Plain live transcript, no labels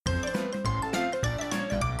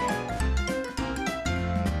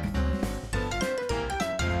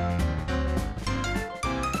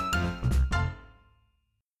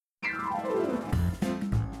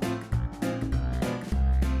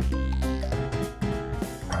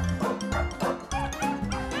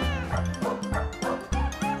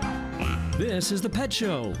This is The Pet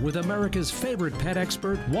Show with America's favorite pet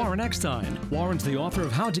expert, Warren Eckstein. Warren's the author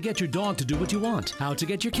of How to Get Your Dog to Do What You Want, How to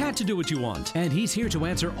Get Your Cat to Do What You Want, and he's here to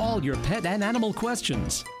answer all your pet and animal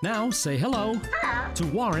questions. Now, say hello to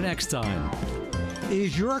Warren Eckstein.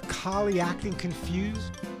 Is your collie acting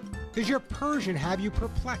confused? Does your Persian have you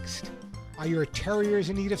perplexed? Are your terriers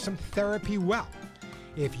in need of some therapy? Well,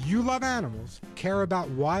 if you love animals, care about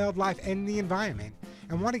wildlife and the environment,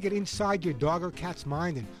 and want to get inside your dog or cat's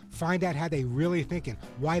mind and find out how they really think and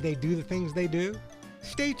why they do the things they do,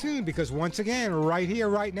 stay tuned, because once again, right here,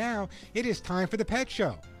 right now, it is time for The Pet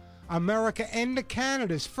Show. America and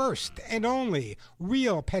Canada's first and only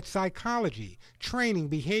real pet psychology, training,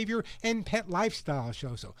 behavior, and pet lifestyle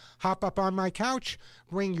show. So hop up on my couch,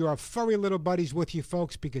 bring your furry little buddies with you,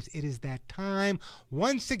 folks, because it is that time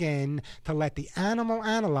once again to let the animal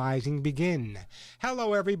analyzing begin.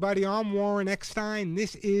 Hello, everybody. I'm Warren Eckstein.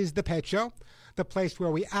 This is The Pet Show, the place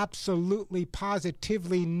where we absolutely,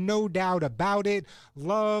 positively, no doubt about it,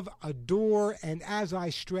 love, adore, and as I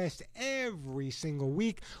stress every single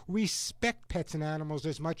week, respect pets and animals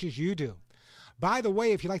as much as you do. By the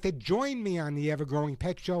way, if you'd like to join me on the ever-growing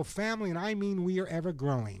Pet Show family, and I mean we are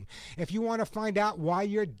ever-growing, if you want to find out why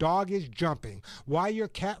your dog is jumping, why your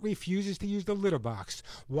cat refuses to use the litter box,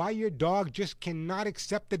 why your dog just cannot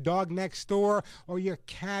accept the dog next door, or your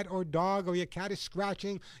cat or dog, or your cat is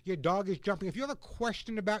scratching, your dog is jumping, if you have a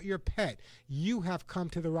question about your pet, you have come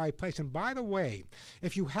to the right place. And by the way,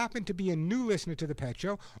 if you happen to be a new listener to the Pet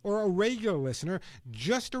Show or a regular listener,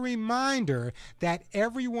 just a reminder that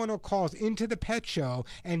everyone who calls into the Pet Show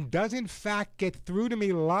and does in fact get through to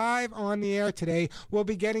me live on the air today will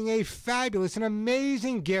be getting a fabulous and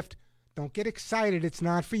amazing gift. Don't get excited. It's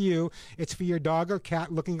not for you. It's for your dog or cat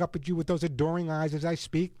looking up at you with those adoring eyes as I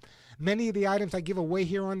speak. Many of the items I give away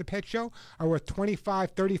here on the Pet Show are worth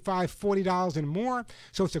 $25, $35, $40 and more.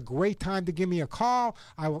 So it's a great time to give me a call.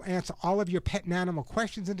 I will answer all of your pet and animal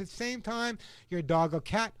questions. And at the same time, your dog or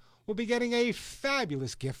cat will be getting a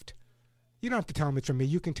fabulous gift. You don't have to tell them it's from me.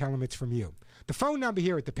 You can tell them it's from you. The phone number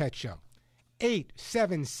here at the Pet Show,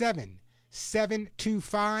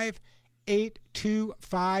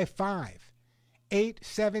 877-725-8255.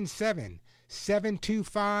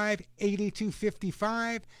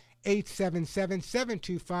 877-725-8255.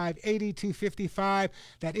 877-725-8255.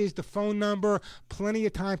 That is the phone number. Plenty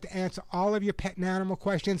of time to answer all of your pet and animal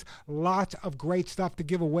questions. Lots of great stuff to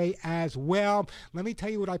give away as well. Let me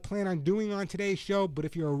tell you what I plan on doing on today's show, but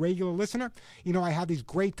if you're a regular listener, you know I have these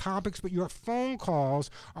great topics, but your phone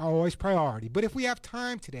calls are always priority. But if we have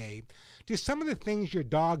time today, do some of the things your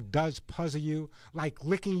dog does puzzle you, like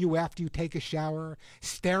licking you after you take a shower,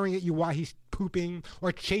 staring at you while he's pooping,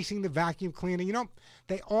 or chasing the vacuum cleaner? You know,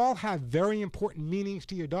 they all have very important meanings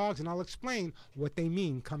to your dogs, and I'll explain what they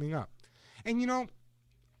mean coming up. And you know,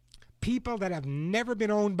 people that have never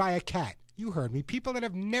been owned by a cat, you heard me, people that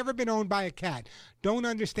have never been owned by a cat don't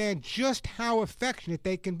understand just how affectionate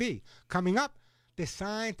they can be. Coming up, the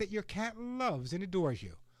signs that your cat loves and adores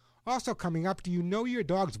you. Also coming up, do you know your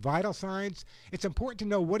dog's vital signs? It's important to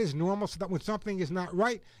know what is normal so that when something is not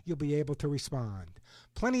right, you'll be able to respond.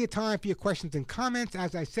 Plenty of time for your questions and comments.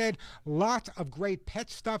 As I said, lots of great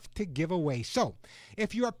pet stuff to give away. So,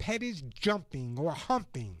 if your pet is jumping or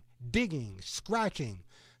humping, digging, scratching,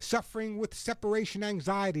 suffering with separation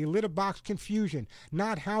anxiety, litter box confusion,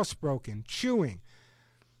 not housebroken, chewing,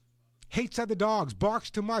 hates other dogs,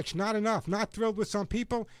 barks too much, not enough, not thrilled with some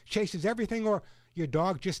people, chases everything, or your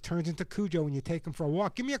dog just turns into Cujo when you take him for a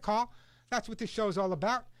walk, give me a call. That's what this show is all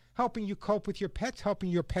about. Helping you cope with your pets, helping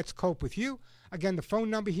your pets cope with you. Again, the phone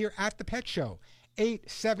number here at the Pet Show,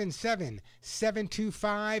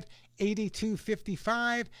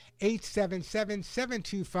 877-725-8255,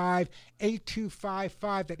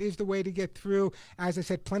 877-725-8255. That is the way to get through. As I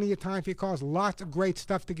said, plenty of time for your calls, lots of great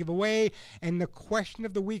stuff to give away. And the question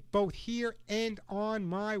of the week, both here and on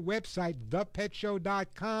my website,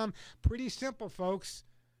 thepetshow.com. Pretty simple, folks.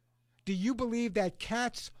 Do you believe that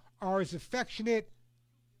cats are as affectionate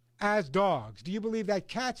as dogs? Do you believe that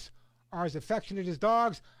cats are as affectionate as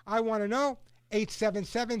dogs? I want to know.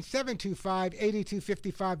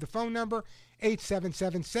 877-725-8255, the phone number,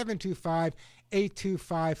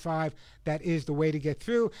 877-725-8255. That is the way to get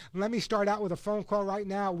through. Let me start out with a phone call right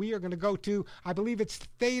now. We are going to go to, I believe it's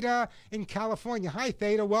Theta in California. Hi,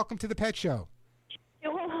 Theta. Welcome to the Pet Show.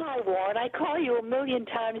 Well, hi, Warren. I call you a million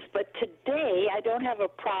times, but today I don't have a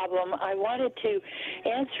problem. I wanted to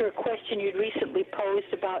answer a question you'd recently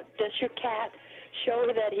posed about, does your cat show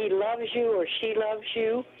that he loves you or she loves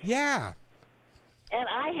you? Yeah. And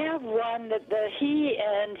I have one that he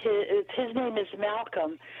and his name is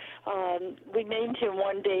Malcolm. We named him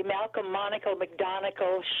one day Malcolm Monaco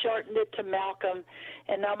McDonagle, shortened it to Malcolm,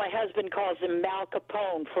 and now my husband calls him Mal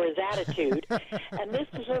Capone for his attitude. And this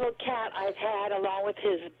little cat I've had along with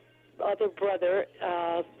his other brother,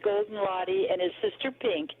 Golden Lottie, and his sister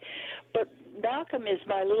Pink. But Malcolm is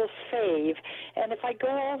my little fave, and if I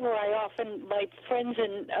go over, my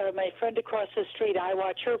friend across the street, I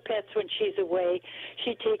watch her pets when she's away.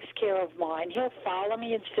 She takes care of mine. He'll follow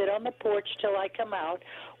me and sit on the porch till I come out,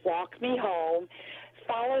 walk me home,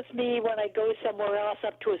 follows me when I go somewhere else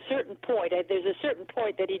up to a certain point. There's a certain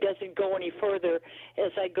point that he doesn't go any further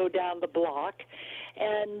as I go down the block.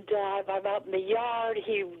 And if I'm out in the yard,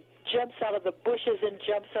 he jumps out of the bushes and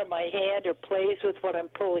jumps on my hand or plays with what I'm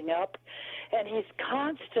pulling up. And he's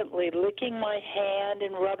constantly licking my hand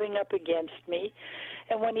and rubbing up against me.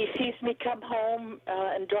 And when he sees me come home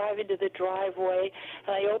and drive into the driveway,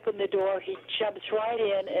 and I open the door, he jumps right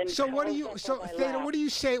in and. So Theda, what do you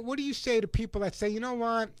say? What do you say to people that say, you know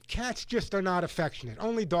what, cats just are not affectionate?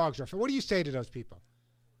 Only dogs are. What do you say to those people?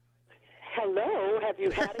 Hello, have you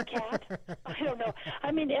had a cat? I don't know.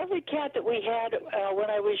 I mean, every cat that we had when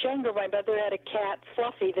I was younger, my mother had a cat,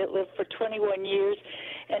 Fluffy, that lived for 21 years,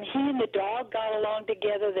 and he and the dog got along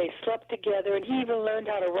together. They slept together, and he even learned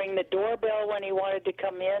how to ring the doorbell when he wanted to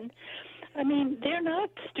come in. I mean, they're not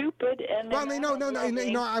stupid. And well, no.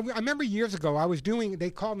 I remember years ago, they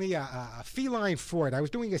called me a feline Freud. I was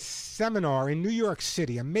doing a seminar in New York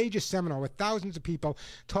City, a major seminar with thousands of people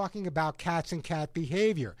talking about cats and cat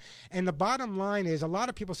behavior. And the bottom line is, a lot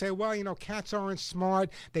of people say, well, you know, cats aren't smart.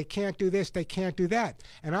 They can't do this. They can't do that.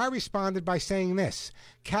 And I responded by saying this: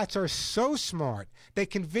 cats are so smart, they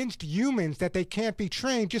convinced humans that they can't be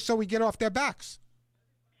trained just so we get off their backs.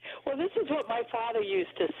 Well, this is what my father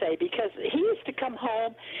used to say, because he used to come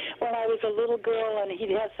home when I was a little girl, and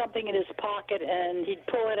he'd have something in his pocket, and he'd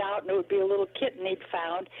pull it out, and it would be a little kitten he'd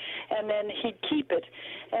found, and then he'd keep it.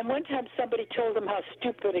 And one time somebody told him how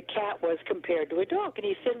stupid a cat was compared to a dog, and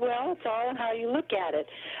he said, well, it's all in how you look at it.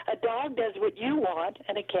 A dog does what you want,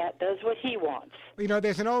 and a cat does what he wants. You know,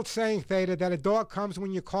 there's an old saying, Theda, that a dog comes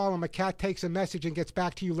when you call him, a cat takes a message and gets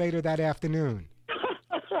back to you later that afternoon.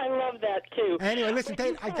 I love that too. Anyway, listen,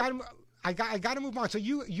 Theda, I got to move on. So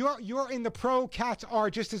you're in the pro cats are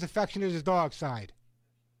just as affectionate as dog side.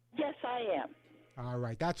 Yes, I am. All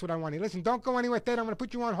right, that's what I wanted. Listen, don't go anywhere, Theda. I'm going to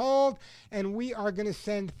put you on hold, and we are going to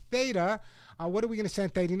send Theda. What are we going to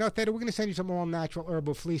send, Theda? You know, Theda, we're going to send you some all-natural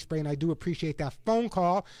herbal flea spray, and I do appreciate that phone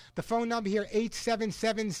call. The phone number here,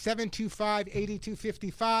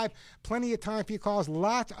 877-725-8255. Plenty of time for your calls.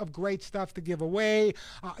 Lots of great stuff to give away.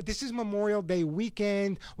 This is Memorial Day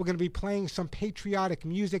weekend. We're going to be playing some patriotic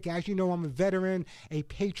music. As you know, I'm a veteran, a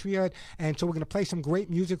patriot, and so we're going to play some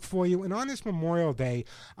great music for you. And on this Memorial Day,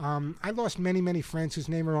 I lost many, many friends whose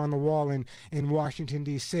name are on the wall in Washington,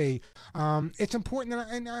 D.C. It's important,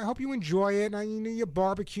 and I hope you enjoy it. You know, your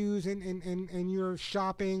barbecues and your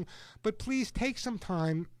shopping, but please take some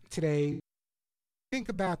time today. Think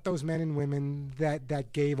about those men and women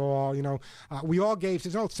that gave all. You know, we all gave.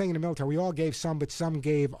 There's an old saying in the military: we all gave some, but some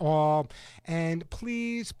gave all. And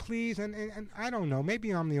please, and I don't know,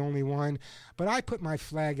 maybe I'm the only one, but I put my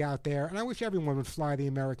flag out there, and I wish everyone would fly the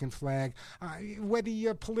American flag. Whether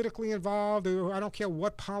you're politically involved, or I don't care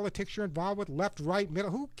what politics you're involved with, left, right,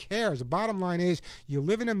 middle, who cares? The bottom line is, you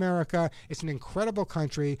live in America. It's an incredible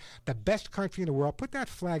country, the best country in the world. Put that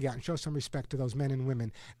flag out and show some respect to those men and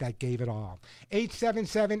women that gave it all.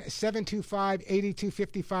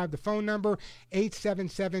 877-725-8255, the phone number,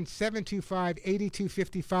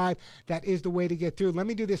 877-725-8255. That is the way to get through. Let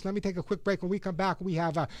me do this. Let me take a quick break. When we come back, we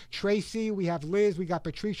have Tracy, we have Liz, we got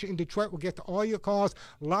Patricia in Detroit. We'll get to all your calls.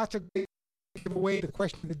 Lots of great giveaway. The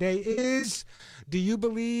question of the day is, do you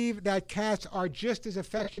believe that cats are just as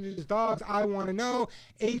affectionate as dogs? I want to know.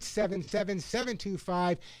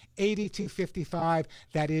 877-725-8255.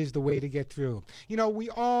 That is the way to get through. You know, we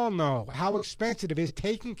all know how expensive it is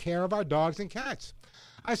taking care of our dogs and cats,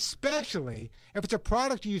 especially if it's a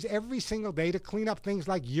product you use every single day to clean up things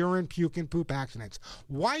like urine, puke, and poop accidents.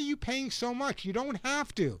 Why are you paying so much? You don't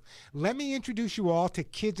have to. Let me introduce you all to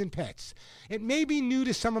Kids and Pets. It may be new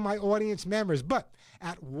to some of my audience members, but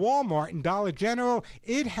at Walmart and Dollar General.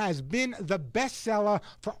 It has been the bestseller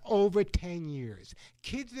for over 10 years.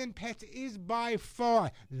 Kids and Pets is by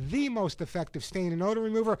far the most effective stain and odor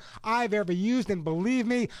remover I've ever used, and believe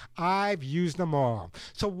me, I've used them all.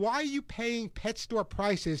 So why are you paying pet store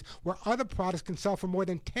prices where other products can sell for more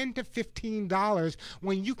than $10 to $15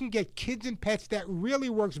 when you can get Kids and Pets that really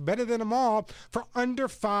works better than them all for under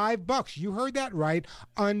 $5? You heard that right,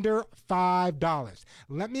 under $5.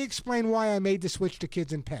 Let me explain why I made the switch to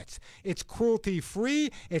Kids and Pets. It's cruelty-free,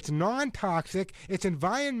 it's non-toxic, it's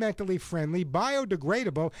environmentally friendly,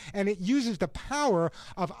 biodegradable, and it uses the power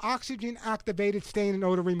of oxygen-activated stain and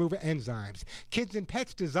odor remover enzymes. Kids and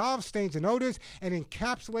Pets dissolve stains and odors and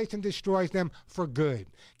encapsulates and destroys them for good.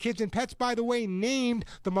 Kids and Pets, by the way, named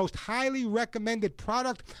the most highly recommended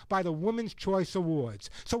product by the Women's Choice Awards.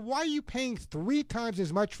 So why are you paying 3 times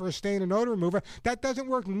as much for a stain and odor remover that doesn't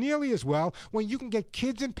work nearly as well when you can get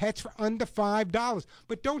Kids and Pets for under $5?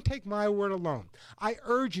 But don't take my word alone. I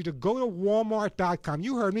urge you to go to Walmart.com.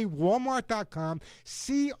 You heard me, Walmart.com.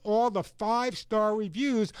 See all the 5-star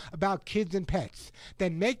reviews about Kids and Pets.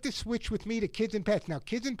 Then make the switch with me to Kids and Pets. Now,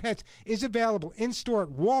 Kids and Pets is available in-store at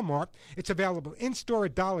Walmart. It's available in-store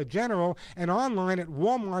at Dollar General and online at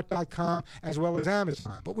Walmart.com as well as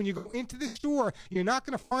Amazon. But when you go into the store, you're not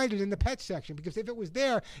going to find it in the pet section, because if it was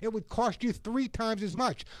there, it would cost you 3 times as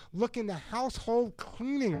much. Look in the household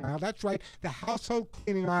cleaning aisle. That's right, the household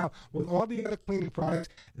cleaning aisle with all the other cleaning products.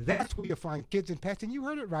 That's where you'll find Kids and Pets. And you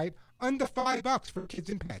heard it right, under $5 for Kids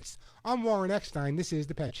and Pets. I'm Warren Eckstein. This is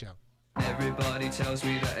The Pet Show. Everybody tells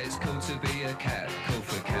me that it's cool to be a cat, cool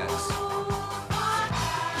for cats.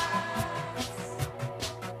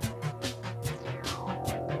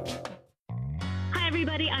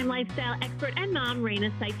 Everybody, I'm lifestyle expert and mom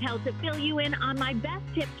Raina Seitel to fill you in on my best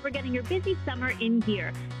tips for getting your busy summer in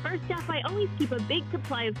gear. First off, I always keep a big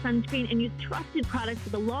supply of sunscreen and use trusted products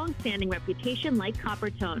with a long-standing reputation like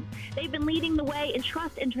Coppertone. They've been leading the way in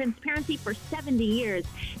trust and transparency for 70 years.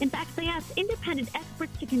 In fact, they asked independent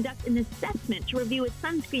experts to conduct an assessment to review its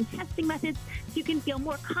sunscreen testing methods so you can feel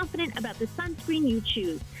more confident about the sunscreen you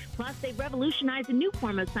choose. Plus, they've revolutionized a new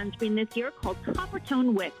form of sunscreen this year called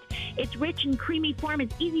Coppertone Whipped. Its rich and creamy form is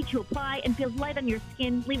easy to apply and feels light on your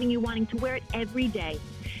skin, leaving you wanting to wear it every day.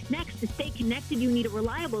 Next, to stay connected, you need a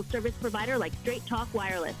reliable service provider like Straight Talk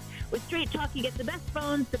Wireless. With Straight Talk, you get the best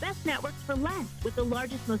phones, the best networks for less, with the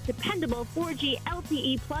largest, most dependable 4G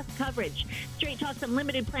LTE Plus coverage. Straight Talk's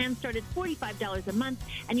unlimited plans start at $45 a month,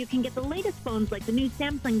 and you can get the latest phones like the new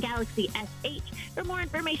Samsung Galaxy S8. For more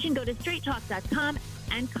information, go to straighttalk.com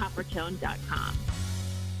and coppertone.com.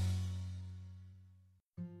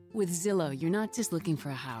 With Zillow, you're not just looking for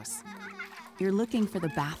a house. You're looking for the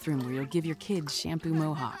bathroom where you'll give your kids shampoo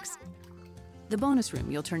mohawks. The bonus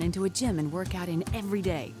room you'll turn into a gym and work out in every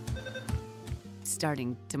day,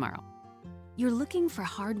 starting tomorrow. You're looking for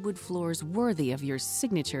hardwood floors worthy of your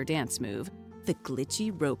signature dance move, the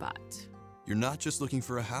glitchy robot. You're not just looking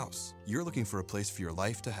for a house. You're looking for a place for your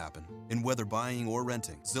life to happen. And whether buying or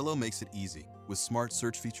renting, Zillow makes it easy with smart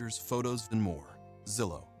search features, photos, and more.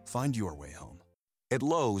 Zillow, find your way home. At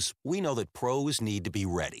Lowe's, we know that pros need to be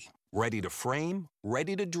ready. Ready to frame,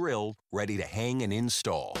 ready to drill, ready to hang and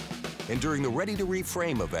install. And during the Ready to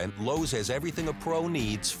Reframe event, Lowe's has everything a pro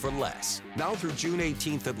needs for less. Now through June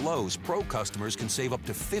 18th at Lowe's, pro customers can save up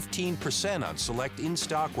to 15% on select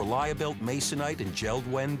in-stock Reliabuilt Masonite and Gelled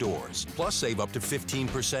Wen doors. Plus save up to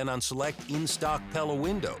 15% on select in-stock Pella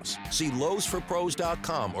windows. See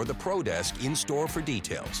Lowe'sForPros.com or the Pro Desk in-store for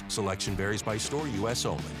details. Selection varies by store, U.S.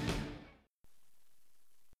 only.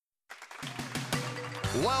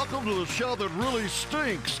 Welcome to the show that really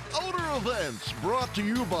stinks. Odor Events, brought to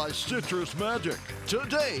you by Citrus Magic.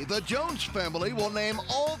 Today, the Jones family will name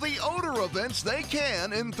all the odor events they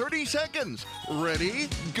can in 30 seconds. Ready?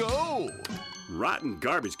 Go! Rotten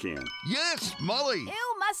garbage can. Yes, Molly.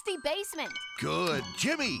 Ew, musty basement. Good.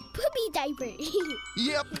 Jimmy. Poopy diaper.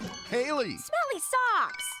 Yep. Haley. Smelly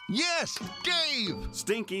socks. Yes, Dave.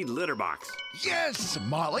 Stinky litter box. Yes,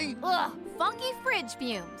 Molly. Ugh, funky fridge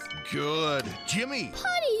fumes. Good. Jimmy.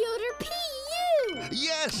 Potty odor PU.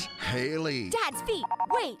 Yes, Haley. Dad's feet.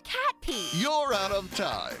 Wait, cat pee. You're out of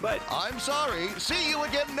time. But I'm sorry. See you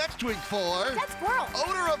again next week for That's squirrel.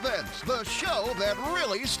 Odor Events, the show that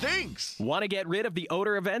really stinks. Want to get rid of the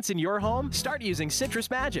odor events in your home? Start using Citrus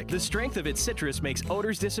Magic. The strength of its citrus makes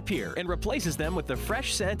odors disappear and replaces them with the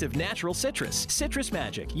fresh scent of natural citrus. Citrus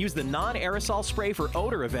Magic. Use the non-aerosol spray for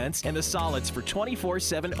odor events and the solids for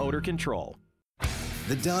 24/7 odor control.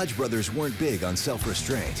 The Dodge brothers weren't big on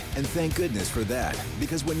self-restraint, and thank goodness for that,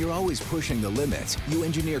 because when you're always pushing the limits, you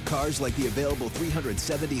engineer cars like the available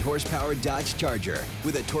 370-horsepower Dodge Charger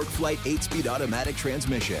with a TorqueFlite 8-speed automatic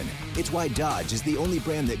transmission. It's why Dodge is the only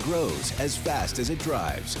brand that grows as fast as it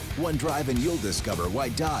drives. One drive and you'll discover why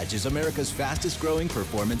Dodge is America's fastest-growing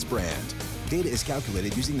performance brand. Data is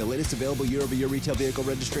calculated using the latest available year-over-year retail vehicle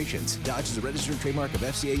registrations. Dodge is a registered trademark of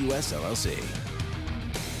FCA US LLC.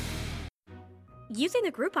 Using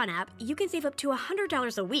the Groupon app, you can save up to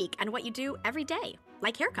 $100 a week on what you do every day,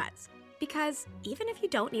 like haircuts. Because even if you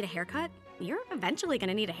don't need a haircut, you're eventually going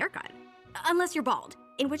to need a haircut. Unless you're bald,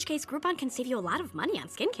 in which case Groupon can save you a lot of money on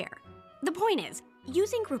skincare. The point is,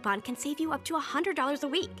 using Groupon can save you up to $100 a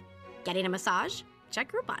week. Getting a massage?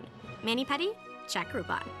 Check Groupon. Mani-pedi? Check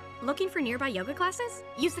Groupon. Looking for nearby yoga classes?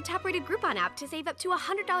 Use the top-rated Groupon app to save up to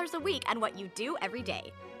 $100 a week on what you do every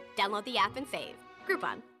day. Download the app and save.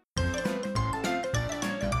 Groupon.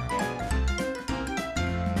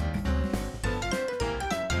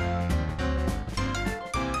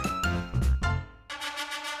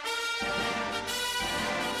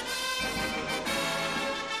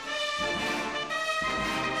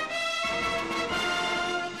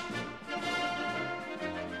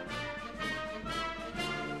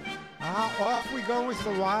 Off we go into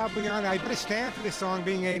the wild beyond. I better stand for this song,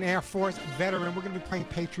 being an Air Force veteran. We're going to be playing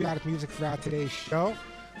patriotic music throughout today's show.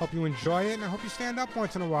 Hope you enjoy it, and I hope you stand up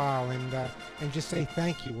once in a while and just say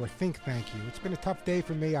thank you or think thank you. It's been a tough day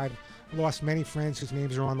for me. I've lost many friends whose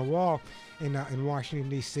names are on the wall in Washington,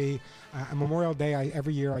 D.C. On Memorial Day,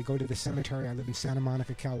 every year I go to the cemetery. I live in Santa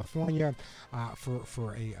Monica, California,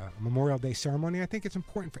 for a Memorial Day ceremony. I think it's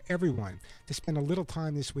important for everyone to spend a little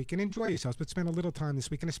time this week and enjoy yourselves, but spend a little time this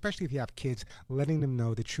week, and especially if you have kids, letting them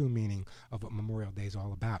know the true meaning of what Memorial Day is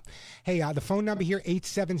all about. Hey, the phone number here,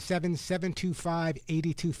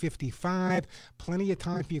 877-725-8255. Plenty of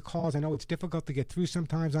time for your calls. I know it's difficult to get through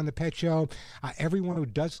sometimes on the Pet Show. Everyone who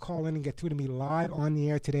does call in and get through to me live on the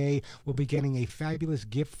air today will be getting a fabulous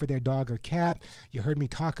gift for their dog or cat. You heard me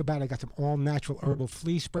talk about it. I got some all-natural herbal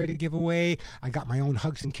flea spray to give away. I got my own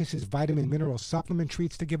Hugs and Kisses vitamin mineral supplement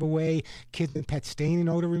treats to give away. Kids and Pet stain and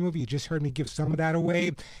odor remover. You just heard me give some of that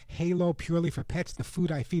away. Halo Purely for Pets, the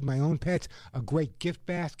food I feed my own pets. A great gift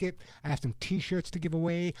basket. I have some T-shirts to give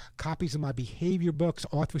away. Copies of my behavior books,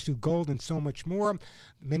 Authors Who Gold, and so much more.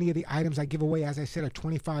 Many of the items I give away, as I said, are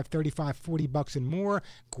 $25, $35, $40 and more.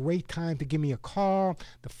 Great time to give me a call.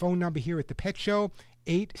 The phone number here at the Pet Show,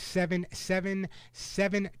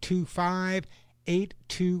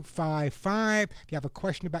 877-725-8255. If you have a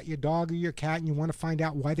question about your dog or your cat and you want to find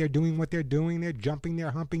out why they're doing what they're doing, they're jumping,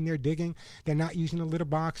 they're humping, they're digging, they're not using a litter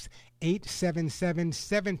box,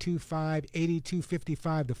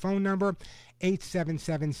 877-725-8255, the phone number,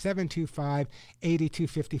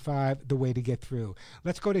 877-725-8255, the way to get through.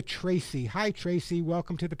 Let's go to Tracy. Hi, Tracy.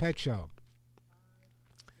 Welcome to the Pet Show.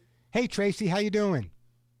 Hey, Tracy. How you doing?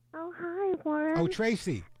 Oh, hi, Warren. Oh,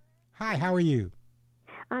 Tracy. Hi, how are you?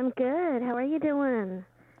 I'm good. How are you doing?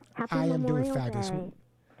 Happy I am Memorial doing fabulous. Day.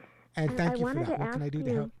 And thank you for that. What can I do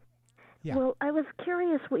to help? Yeah. Well, I was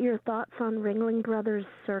curious what your thoughts on Ringling Brothers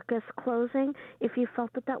Circus closing, if you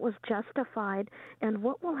felt that was justified, and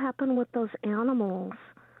what will happen with those animals?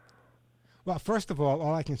 Well, first of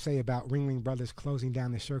all I can say about Ringling Brothers closing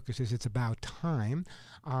down the circus is it's about time.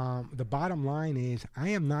 The bottom line is I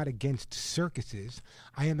am not against circuses.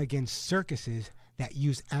 I am against circuses that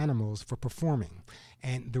use animals for performing.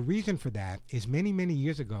 And the reason for that is many, many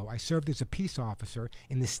years ago, I served as a peace officer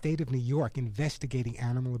in the state of New York investigating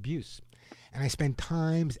animal abuse. And I spent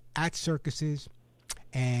times at circuses,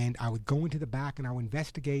 and I would go into the back and I would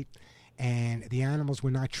investigate, and the animals were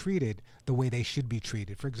not treated the way they should be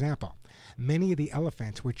treated. For example, many of the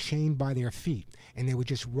elephants were chained by their feet, and they were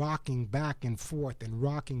just rocking back and forth and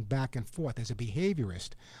rocking back and forth. As a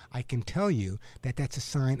behaviorist, I can tell you that that's a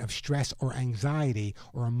sign of stress or anxiety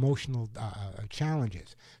or emotional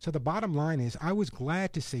challenges. So the bottom line is I was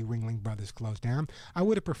glad to see Ringling Brothers close down. I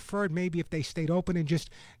would have preferred maybe if they stayed open and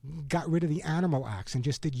just got rid of the animal acts and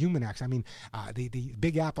just did human acts. I mean, the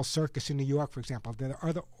Big Apple Circus in New York, for example, there are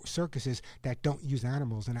other circuses that don't use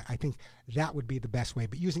animals, and I think that would be the best way.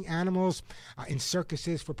 But using animals in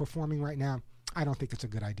circuses for performing right now, I don't think it's a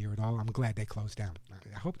good idea at all. I'm glad they closed down.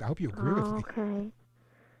 I hope you agree with me. Okay.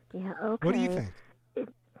 Yeah, okay. What do you think?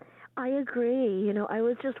 I agree. You know, I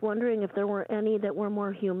was just wondering if there were any that were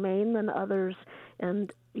more humane than others,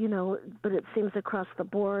 and, you know, but it seems across the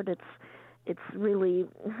board it's really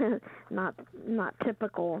not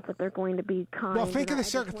typical that they're going to be kind. Well, think of the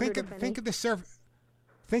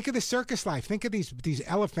Think of the circus life. Think of these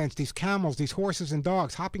elephants, these camels, these horses and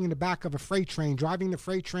dogs hopping in the back of a freight train, driving the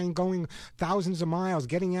freight train, going thousands of miles,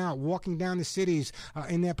 getting out, walking down the cities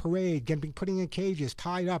in their parade, putting in cages,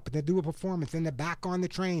 tied up, and they do a performance. Then they're back on the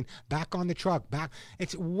train, back on the truck, back.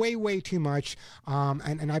 It's way, way too much.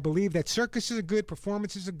 And I believe that circuses are good,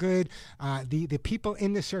 performances are good. The people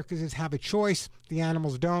in the circuses have a choice. The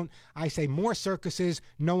animals don't. I say more circuses,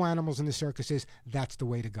 no animals in the circuses. That's the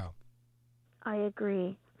way to go. I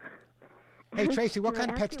agree. Hey, Tracy, what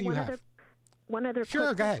kind of pets do you have? One other.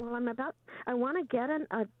 Sure, go ahead. Well, I want to get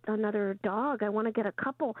another dog. I want to get a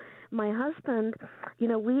couple. My husband,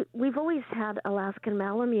 we've always had Alaskan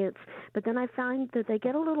Malamutes, but then I find that they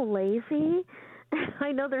get a little lazy.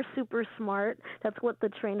 I know they're super smart. That's what the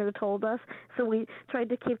trainer told us. So we tried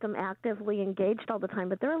to keep them actively engaged all the time,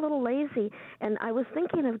 but they're a little lazy. And I was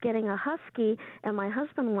thinking of getting a husky, and my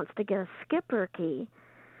husband wants to get a Schipperke.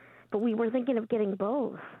 But we were thinking of getting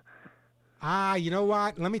both. You know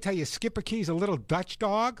what? Let me tell you, Schipperke's a little Dutch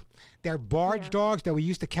dog. They're barge dogs that we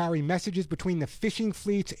used to carry messages between the fishing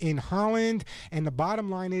fleets in Holland. And the bottom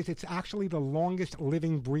line is it's actually the longest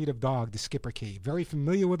living breed of dog, the Schipperke. Very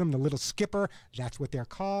familiar with them, the little skipper. That's what they're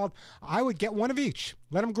called. I would get one of each.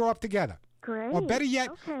 Let them grow up together. Great. Or better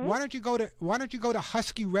yet, okay. why don't you go to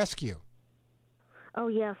Husky Rescue? Oh,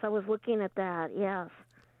 yes, I was looking at that, yes.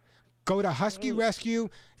 Go to Husky Rescue.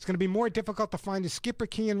 It's going to be more difficult to find a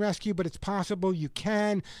Schipperke and rescue, but it's possible you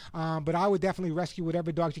can. But I would definitely rescue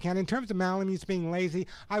whatever dogs you can. In terms of Malamutes being lazy,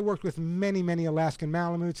 I worked with many, many Alaskan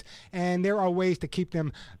Malamutes, and there are ways to keep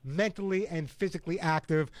them mentally and physically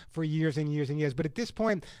active for years and years and years. But at this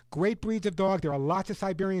point, great breeds of dog. There are lots of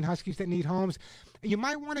Siberian Huskies that need homes. You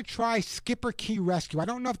might want to try Schipperke Rescue. I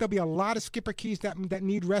don't know if there'll be a lot of Schipperkes that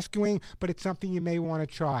need rescuing, but it's something you may want to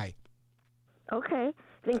try. Okay.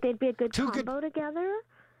 Think they'd be a good combo together?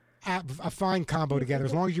 A fine combo together,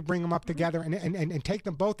 as long as you bring them up together and take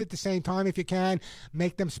them both at the same time if you can.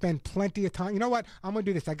 Make them spend plenty of time. You know what? I'm going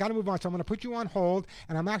to do this. I got to move on, so I'm going to put you on hold,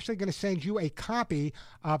 and I'm actually going to send you a copy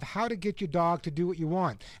of How to Get Your Dog to Do What You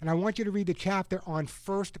Want. And I want you to read the chapter on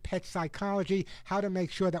first pet psychology, how to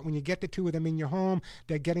make sure that when you get the two of them in your home,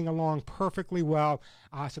 they're getting along perfectly well.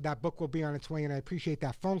 So that book will be on its way, and I appreciate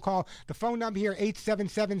that phone call. The phone number here,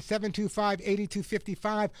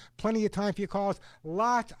 877-725-8255. Plenty of time for your calls.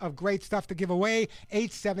 Lots of great stuff to give away.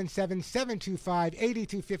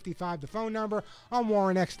 877-725-8255, the phone number. I'm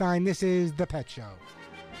Warren Eckstein. This is The Pet Show.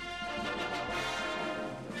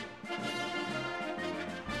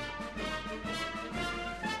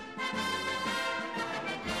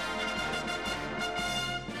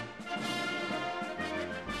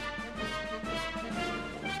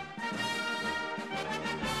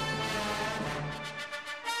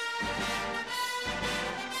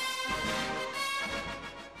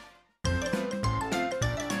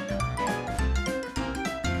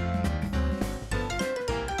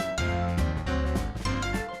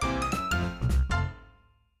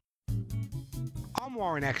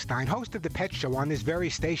 Warren Eckstein, host of The Pet Show on this very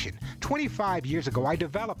station. 25 years ago, I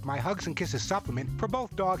developed my Hugs and Kisses supplement for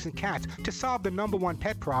both dogs and cats to solve the number one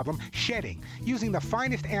pet problem, shedding. Using the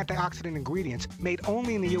finest antioxidant ingredients made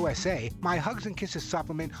only in the USA, my Hugs and Kisses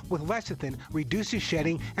supplement with lecithin reduces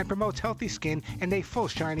shedding and promotes healthy skin and a full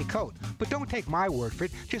shiny coat. But don't take my word for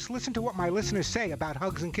it. Just listen to what my listeners say about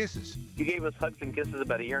Hugs and Kisses. You gave us Hugs and Kisses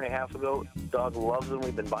about 1.5 years ago. Dog loves them.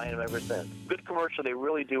 We've been buying them ever since. Good commercial. They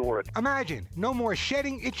really do work. Imagine, no more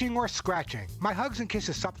shedding, itching, or scratching. My Hugs and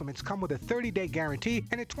Kisses supplements come with a 30-day guarantee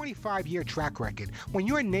and a 25-year track record. When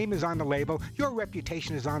your name is on the label, your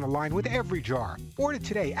reputation is on the line with every jar. Order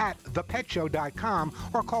today at thepetshow.com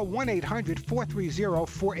or call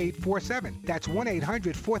 1-800-430-4847. That's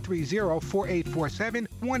 1-800-430-4847,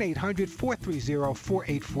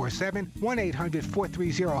 1-800-430-4847,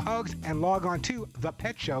 1-800-430-HUGS, and log on to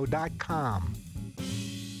thepetshow.com.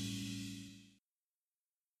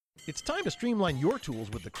 It's time to streamline your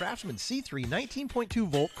tools with the Craftsman C3 19.2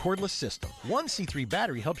 volt cordless system. One C3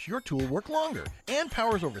 battery helps your tool work longer and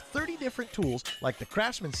powers over 30 different tools like the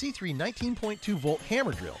Craftsman C3 19.2 volt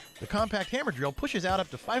hammer drill. The compact hammer drill pushes out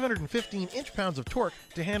up to 515 inch-pounds of torque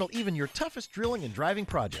to handle even your toughest drilling and driving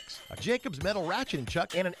projects. A Jacobs metal ratcheting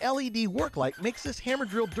chuck and an LED work light makes this hammer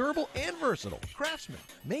drill durable and versatile. Craftsman,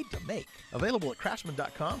 made to make. Available at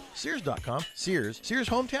craftsman.com, Sears.com, Sears, Sears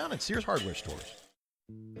Hometown, and Sears Hardware stores.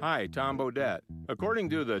 Hi, Tom Bodette. According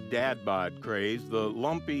to the dad bod craze, the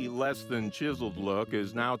lumpy, less than chiseled look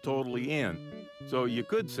is now totally in. So you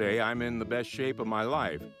could say I'm in the best shape of my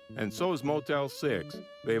life, and so is Motel 6.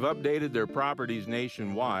 They've updated their properties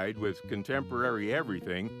nationwide with contemporary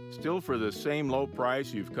everything, still for the same low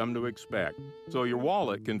price you've come to expect. So your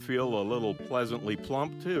wallet can feel a little pleasantly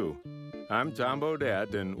plump, too. I'm Tom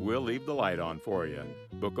Bodette, and we'll leave the light on for you.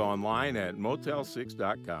 Book online at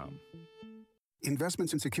motel6.com.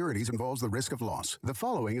 Investments in securities involves the risk of loss. The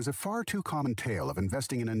following is a far too common tale of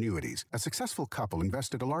investing in annuities. A successful couple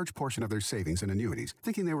invested a large portion of their savings in annuities,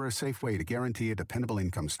 thinking they were a safe way to guarantee a dependable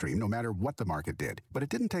income stream no matter what the market did. But it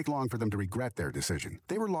didn't take long for them to regret their decision.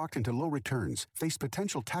 They were locked into low returns, faced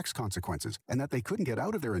potential tax consequences, and that they couldn't get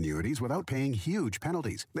out of their annuities without paying huge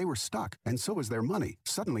penalties. They were stuck, and so was their money.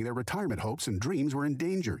 Suddenly, their retirement hopes and dreams were in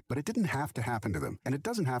danger. But it didn't have to happen to them, and it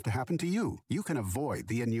doesn't have to happen to you. You can avoid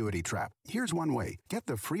the annuity trap. Here's one way. Get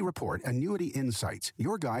the free report Annuity Insights,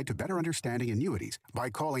 your guide to better understanding annuities, by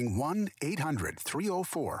calling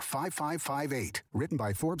 1-800-304-5558. Written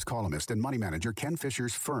by Forbes columnist and money manager Ken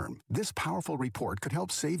Fisher's firm. This powerful report could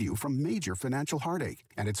help save you from major financial heartache,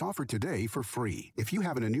 and it's offered today for free. If you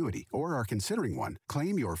have an annuity or are considering one,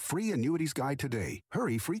 claim your free annuities guide today.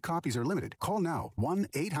 Hurry, free copies are limited. Call now,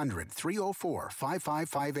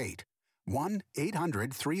 1-800-304-5558.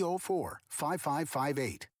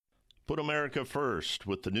 1-800-304-5558. Put America first.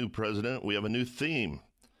 With the new president, we have a new theme.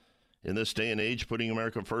 In this day and age, putting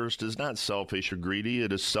America first is not selfish or greedy.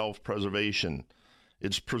 It is self-preservation.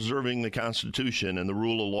 It's preserving the Constitution and the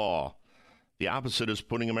rule of law. The opposite is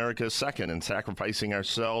putting America second and sacrificing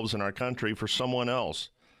ourselves and our country for someone else,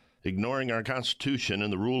 ignoring our Constitution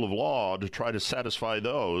and the rule of law to try to satisfy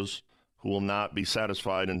those who will not be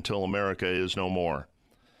satisfied until America is no more.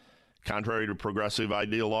 Contrary to progressive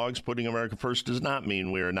ideologues, putting America first does not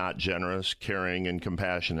mean we are not generous, caring, and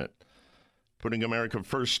compassionate. Putting America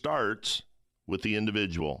first starts with the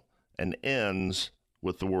individual and ends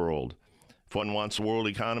with the world. If one wants the world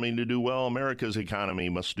economy to do well, America's economy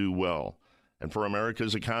must do well. And for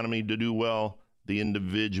America's economy to do well, the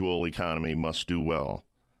individual economy must do well.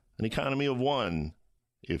 An economy of one,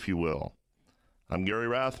 if you will. I'm Gary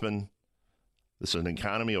Rathman. This is an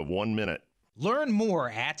economy of 1 minute. Learn more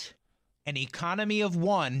at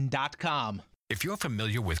aneconomyofone.com. If you're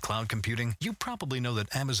familiar with cloud computing, you probably know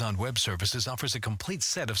that Amazon Web Services offers a complete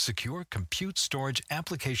set of secure compute, storage,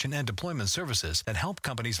 application, and deployment services that help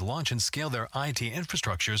companies launch and scale their IT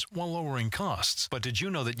infrastructures while lowering costs. But did you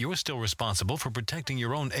know that you're still responsible for protecting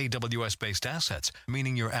your own AWS-based assets,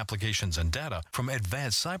 meaning your applications and data, from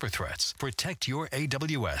advanced cyber threats? Protect your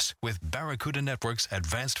AWS with Barracuda Network's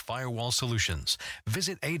Advanced Firewall Solutions.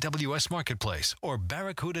 Visit AWS Marketplace or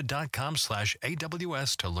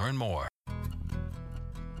barracuda.com/AWS to learn more.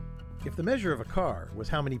 If the measure of a car was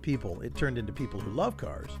how many people it turned into people who love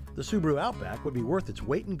cars, the Subaru Outback would be worth its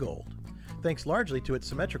weight in gold, thanks largely to its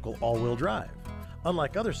symmetrical all-wheel drive.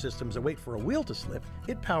 Unlike other systems that wait for a wheel to slip,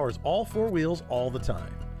 it powers all four wheels all the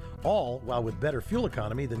time, all while with better fuel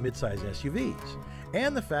economy than midsize SUVs.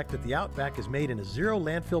 And the fact that the Outback is made in a zero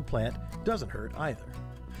landfill plant doesn't hurt either.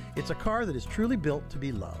 It's a car that is truly built to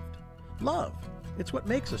be loved. Love. It's what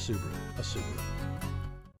makes a Subaru a Subaru.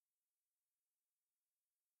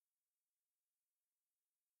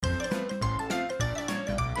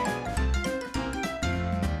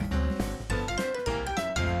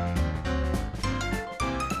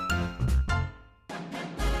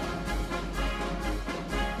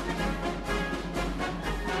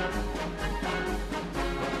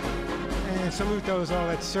 Salute those all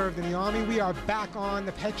that served in the Army. We are back on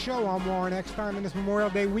The Pet Show. I'm Warren Eckstein. On this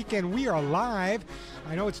Memorial Day weekend, we are live.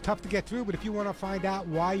 I know it's tough to get through, but if you want to find out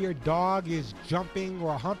why your dog is jumping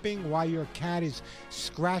or humping, why your cat is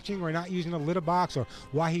scratching or not using a litter box, or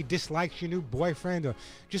why he dislikes your new boyfriend, or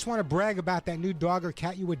just want to brag about that new dog or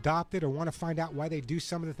cat you adopted, or want to find out why they do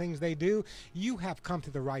some of the things they do, you have come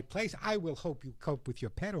to the right place. I will hope you cope with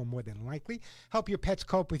your pet, or more than likely, help your pets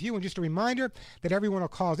cope with you. And just a reminder that everyone who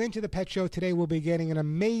calls into The Pet Show today will be getting an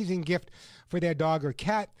amazing gift for their dog or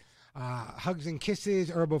cat. Hugs and kisses,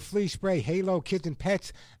 herbal flea spray, Halo, kids and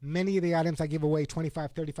pets. Many of the items I give away,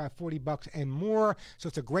 $25, $35, $40 and more. So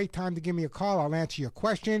it's a great time to give me a call. I'll answer your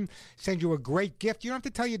question, send you a great gift. You don't have to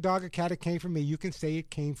tell your dog or cat it came from me. You can say it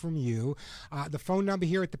came from you. The phone number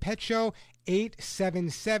here at the Pet Show,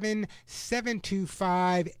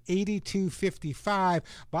 877-725-8255.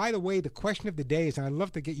 By the way, the question of the day is, and I'd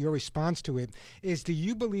love to get your response to it, is do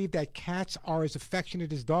you believe that cats are as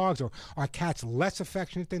affectionate as dogs, or are cats less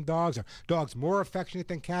affectionate than dogs, or dogs more affectionate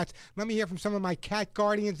than cats? Let me hear from some of my cat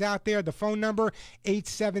guardians out there. The phone number,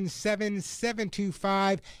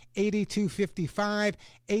 877-725-8255,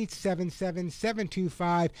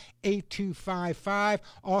 877-725-8255.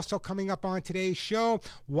 Also coming up on today's show,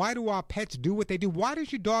 why do our pets habits do what they do. Why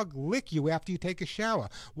does your dog lick you after you take a shower?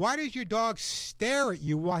 Why does your dog stare at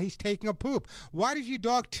you while he's taking a poop? Why does your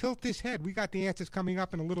dog tilt his head? We got the answers coming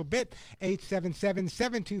up in a little bit.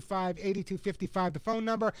 877-725-8255, the phone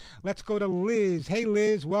number. Let's go to Liz. Hey,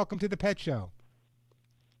 Liz, welcome to the Pet Show.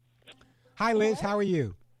 Hi, Liz. How are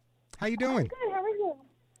you? How you doing? Good. How are you?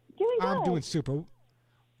 Doing good. I'm doing super.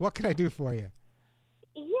 What can I do for you?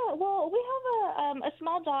 Yeah, well, we have a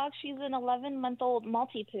small dog. She's an 11-month-old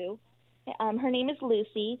Maltipoo. Her name is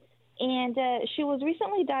Lucy, and she was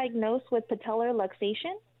recently diagnosed with patellar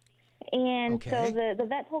luxation. And so the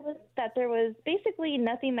vet told us that there was basically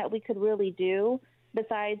nothing that we could really do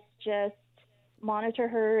besides just monitor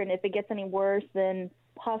her, and if it gets any worse, then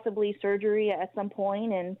possibly surgery at some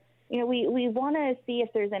point. And we want to see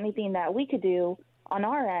if there's anything that we could do on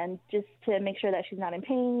our end just to make sure that she's not in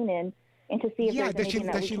pain and to see if there's anything that we can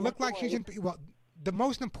avoid. Does she look like she's in? Well, the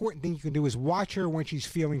most important thing you can do is watch her when she's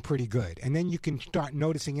feeling pretty good, and then you can start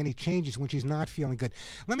noticing any changes when she's not feeling good.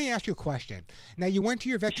 Let me ask you a question. Now, you went to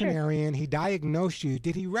your veterinarian. Sure. He diagnosed you.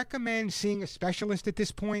 Did he recommend seeing a specialist at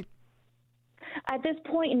this point? At this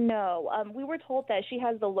point, no. We were told that she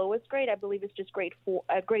has the lowest grade. I believe it's just grade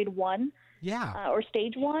 1. Yeah. Or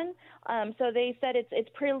stage 1. So they said it's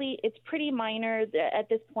pretty minor. At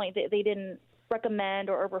this point, they didn't recommend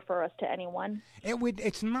or refer us to anyone.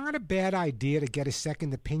 It's not a bad idea to get a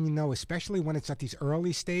second opinion, though, especially when it's at these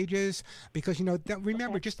early stages, because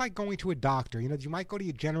remember, just like going to a doctor, you might go to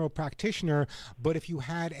your general practitioner, but if you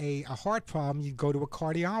had a heart problem, you'd go to a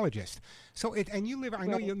cardiologist. So and you live, I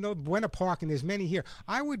know you know Buena Park, and there's many here.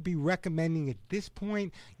 I would be recommending at this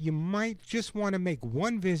point you might just want to make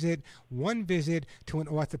one visit to an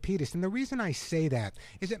orthopedist. And the reason I say that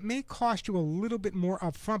is it may cost you a little bit more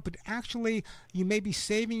upfront, but actually you may be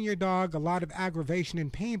saving your dog a lot of aggravation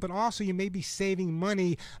and pain, but also you may be saving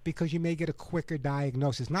money because you may get a quicker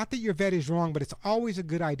diagnosis. Not that your vet is wrong, but it's always a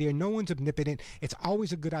good idea. No one's omnipotent. It's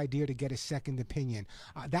always a good idea to get a second opinion.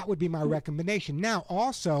 That would be my recommendation. Now,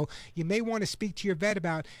 also, you may want to speak to your vet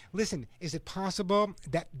about, listen, is it possible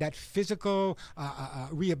that physical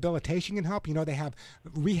rehabilitation can help? They have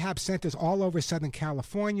rehab centers all over Southern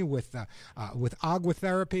California with agua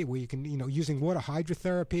therapy, where you can, using water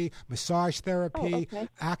hydrotherapy, massage therapy,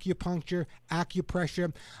 acupuncture,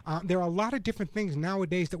 acupressure. There are a lot of different things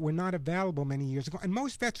nowadays that were not available many years ago, and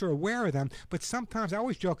most vets are aware of them, but sometimes I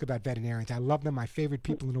always joke about veterinarians. I love them, my favorite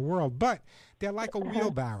people in the world, but they're like a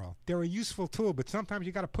wheelbarrow. They're a useful tool, but sometimes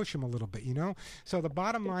you got to push them a little bit, So the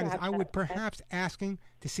bottom line is I would perhaps asking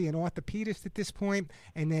to see an orthopedist at this point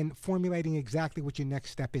and then formulating exactly what your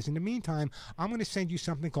next step is. In the meantime, I'm going to send you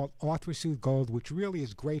something called ArthroSoothe Gold, which really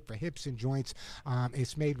is great for hips and joints.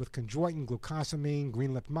 It's made with chondroitin, glucosamine,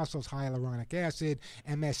 green-lipped mussels, hyaluronic acid,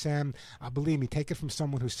 MSM. Believe me, take it from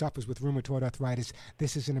someone who suffers with rheumatoid arthritis.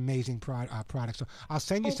 This is an amazing product. So I'll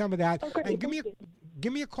send you some of that. And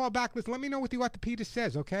give me a call back. Let me know what the orthopedist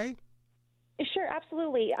says, okay? Sure,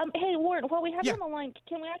 absolutely. Hey, Warren, while we have you on the line,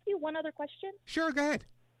 can we ask you one other question? Sure, go ahead.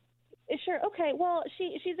 Sure. Okay. Well,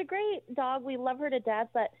 she's a great dog. We love her to death.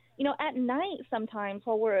 But, at night sometimes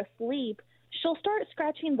while we're asleep, she'll start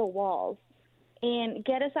scratching the walls and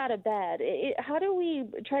get us out of bed. How do we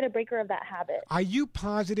try to break her of that habit? Are you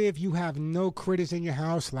positive you have no critters in your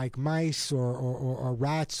house like mice or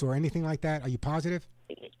rats or anything like that? Are you positive?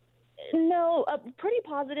 No, pretty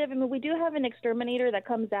positive. I mean, we do have an exterminator that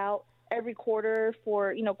comes out every quarter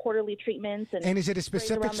for quarterly treatments. And is it a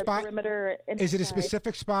specific spot? Is it a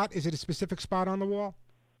specific spot? Is it a specific spot on the wall?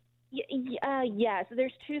 Yes.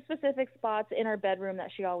 There's 2 specific spots in our bedroom that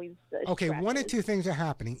she always Okay, scratches. One of 2 things are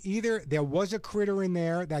happening. Either there was a critter in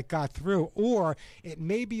there that got through, or it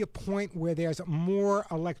may be a point where there's more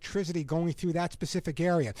electricity going through that specific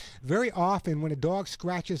area. Very often when a dog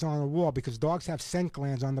scratches on a wall, because dogs have scent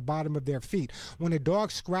glands on the bottom of their feet, when a dog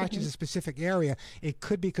scratches a specific area, it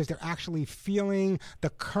could be because they're actually feeling the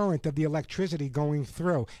current of the electricity going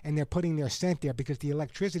through, and they're putting their scent there because the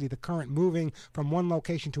electricity, the current moving from one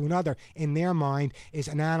location to another, in their mind is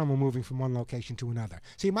an animal moving from one location to another.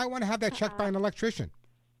 So you might want to have that checked by an electrician.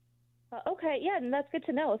 Okay, yeah, and that's good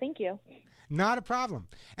to know. Thank you. Not a problem.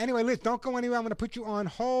 Anyway, Liz, don't go anywhere. I'm going to put you on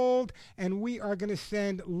hold, and we are going to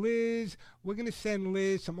send Liz, some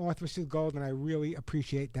ArthroSoothe Gold, and I really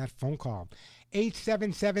appreciate that phone call.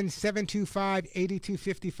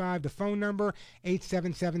 877-725-8255. The phone number,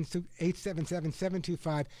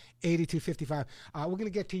 877-725-8255. We're going to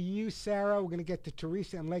get to you, Sarah. We're going to get to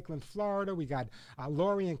Teresa in Lakeland, Florida. We got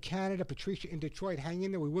Lori in Canada, Patricia in Detroit. Hang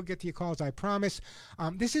in there. We will get to your calls, I promise.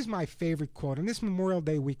 This is my favorite quote. On this Memorial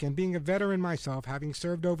Day weekend, being a veteran myself, having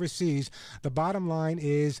served overseas, the bottom line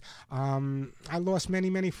is I lost many,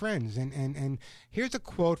 many friends. And here's a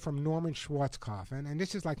quote from Norman Schwarzkopf, and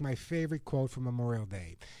this is like my favorite quote from Memorial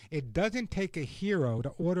Day. It doesn't take a hero to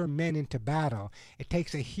order men into battle. It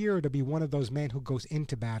takes a hero to be one of those men who goes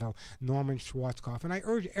into battle, Norman Schwarzkopf. And I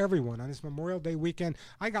urge everyone on this Memorial Day weekend,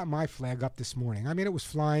 I got my flag up this morning. I mean, it was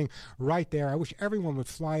flying right there. I wish everyone would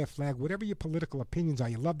fly a flag, whatever your political opinions are.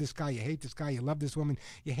 You love this guy, you hate this guy, you love this woman,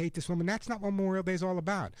 you hate this woman. That's not what Memorial Day is all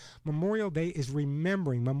about. Memorial Day is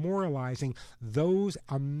remembering, memorializing those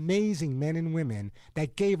amazing men and women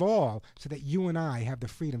that gave all so that you and I have the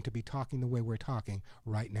freedom to be talking the way we're talking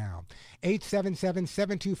right now.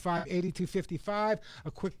 877-725-8255.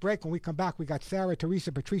 A quick break. When we come back, we got Sarah,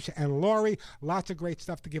 Teresa, Patricia, and Lori. Lots of great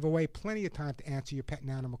stuff to give away. Plenty of time to answer your pet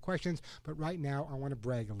and animal questions. But right now, I want to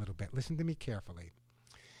brag a little bit. Listen to me carefully.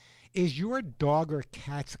 Is your dog or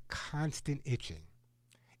cat's constant itching?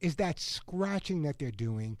 Is that scratching that they're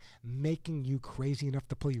doing making you crazy enough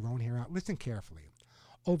to pull your own hair out? Listen carefully.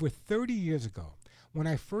 Over 30 years ago, when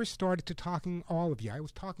I first started to talking all of you, I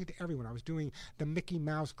was talking to everyone. I was doing the Mickey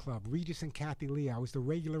Mouse Club, Regis and Kathy Lee. I was the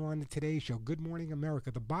regular on the Today Show, Good Morning America.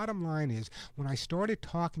 The bottom line is, when I started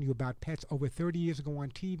talking to you about pets over 30 years ago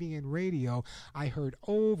on TV and radio, I heard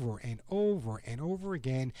over and over and over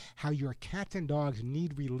again how your cats and dogs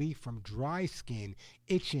need relief from dry skin,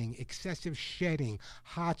 itching, excessive shedding,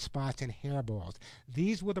 hot spots, and hairballs.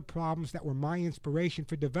 These were the problems that were my inspiration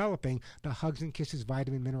for developing the Hugs and Kisses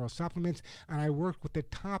vitamin mineral supplements, and I worked with the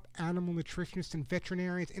top animal nutritionists and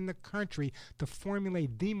veterinarians in the country to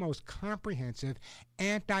formulate the most comprehensive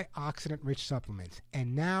antioxidant-rich supplements.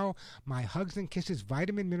 And now, my Hugs and Kisses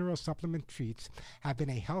vitamin mineral supplement treats have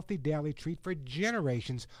been a healthy daily treat for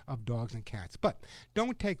generations of dogs and cats. But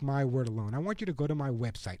don't take my word alone. I want you to go to my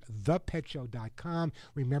website, thepetshow.com,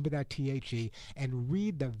 remember that THE, and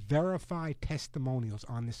read the verified testimonials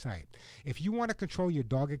on the site. If you want to control your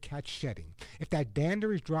dog or cat shedding, if that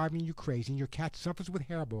dander is driving you crazy and your cat suffers with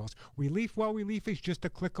hairballs, relief is just a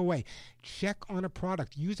click away. Check on a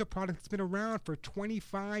product. Use a product that's been around for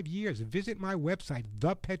 25 years. Visit my website,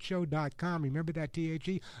 thepetshow.com. Remember that,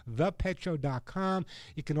 THE, thepetshow.com.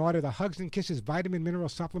 You can order the Hugs and Kisses vitamin mineral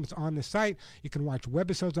supplements on the site. You can watch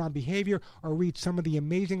webisodes on behavior or read some of the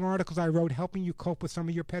amazing articles I wrote helping you cope with some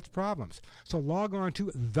of your pet's problems. So log on to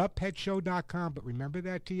thepetshow.com, but remember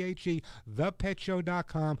that, THE,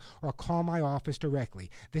 thepetshow.com, or call my office directly.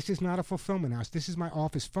 This is not a fulfillment house. This is my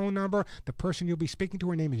office phone number. The person you'll be speaking to,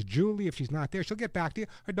 her name is Julie. If she's not there, she'll get back to you.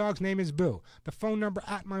 Her dog's name is Boo. The phone number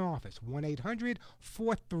at my office,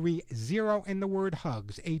 1-800-430 in the word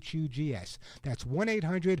HUGS, HUGS. That's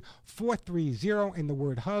 1-800-430 in the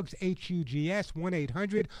word HUGS, HUGS,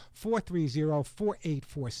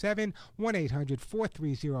 1-800-430-4847,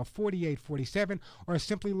 1-800-430-4847, or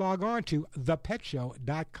simply log on to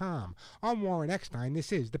thepetshow.com. I'm Warren Eckstein.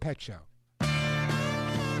 This is The Pet Show.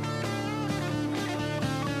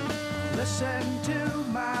 Listen to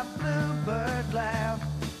my bluebird laugh.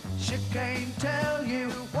 She can't tell you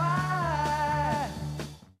why.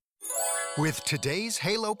 With today's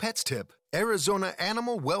Halo Pets tip, Arizona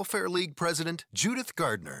Animal Welfare League President Judith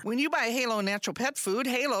Gardner. When you buy Halo natural pet food,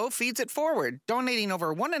 Halo feeds it forward, donating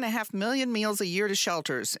over 1.5 million meals a year to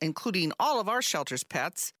shelters, including all of our shelters'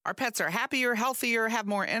 pets. Our pets are happier, healthier, have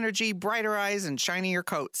more energy, brighter eyes, and shinier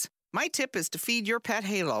coats. My tip is to feed your pet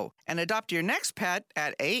Halo and adopt your next pet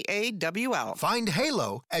at AAWL. Find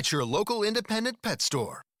Halo at your local independent pet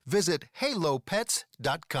store. Visit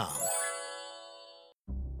halopets.com.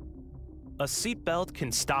 A seatbelt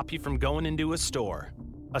can stop you from going into a store.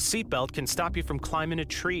 A seatbelt can stop you from climbing a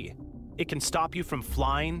tree. It can stop you from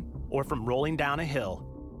flying or from rolling down a hill.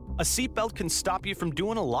 A seatbelt can stop you from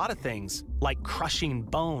doing a lot of things, like crushing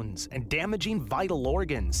bones and damaging vital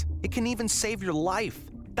organs. It can even save your life.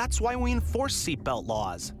 That's why we enforce seatbelt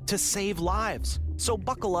laws, to save lives. So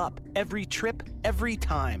buckle up every trip, every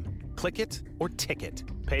time. Click it or ticket.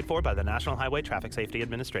 Paid for by the National Highway Traffic Safety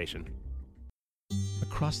Administration.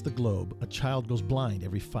 Across the globe, a child goes blind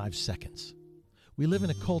every 5 seconds. We live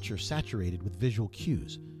in a culture saturated with visual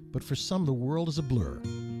cues, but for some the world is a blur.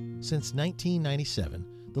 Since 1997,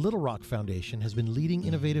 the Little Rock Foundation has been leading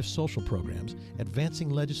innovative social programs, advancing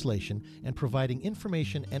legislation, and providing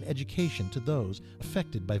information and education to those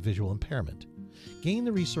affected by visual impairment. Gain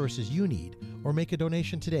the resources you need or make a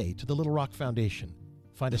donation today to the Little Rock Foundation.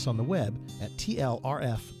 Find us on the web at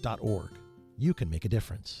tlrf.org. You can make a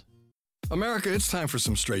difference. America, it's time for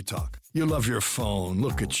some straight talk. You love your phone.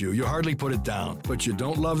 Look at you. You hardly put it down. But you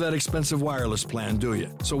don't love that expensive wireless plan, do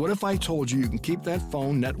you? So what if I told you can keep that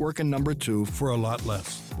phone, network, and number 2 for a lot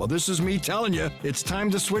less? Well, this is me telling you, it's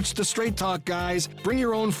time to switch to Straight Talk, guys. Bring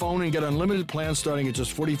your own phone and get unlimited plans starting at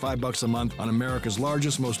just $45 a month on America's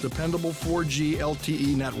largest, most dependable 4G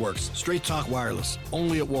LTE networks. Straight Talk Wireless,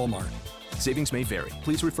 only at Walmart. Savings may vary.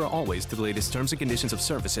 Please refer always to the latest terms and conditions of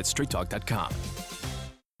service at straighttalk.com.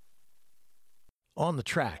 On the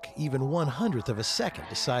track, even 1/100th of a second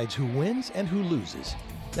decides who wins and who loses.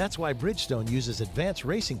 That's why Bridgestone uses advanced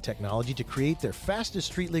racing technology to create their fastest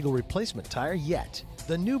street-legal replacement tire yet,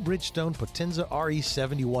 the new Bridgestone Potenza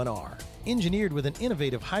RE71R. Engineered with an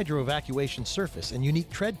innovative hydro-evacuation surface and unique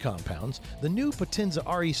tread compounds, the new Potenza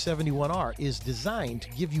RE71R is designed to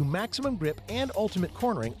give you maximum grip and ultimate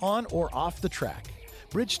cornering on or off the track.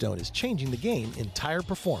 Bridgestone is changing the game in tire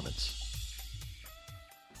performance.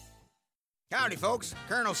 Howdy, folks.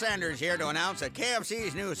 Colonel Sanders here to announce that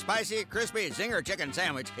KFC's new spicy, crispy Zinger chicken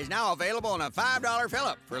sandwich is now available in a $5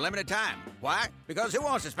 fill-up for a limited time. Why? Because who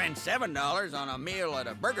wants to spend $7 on a meal at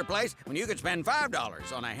a burger place when you could spend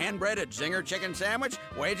 $5 on a hand-breaded Zinger chicken sandwich,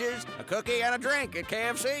 wedges, a cookie, and a drink at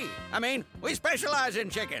KFC? I mean, we specialize in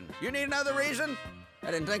chicken. You need another reason?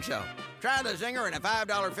 I didn't think so. Try the Zinger in a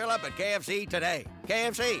 $5 fill-up at KFC today.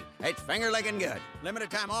 KFC, it's finger-licking good.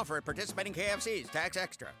 Limited time offer at participating KFCs. Tax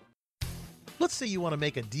extra. Let's say you want to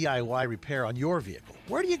make a DIY repair on your vehicle.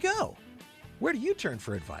 Where do you go? Where do you turn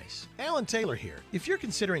for advice? Alan Taylor here. If you're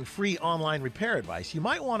considering free online repair advice, you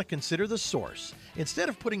might want to consider The Source. Instead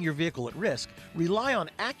of putting your vehicle at risk, rely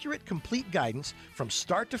on accurate, complete guidance from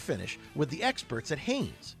start to finish with the experts at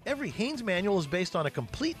Haynes. Every Haynes manual is based on a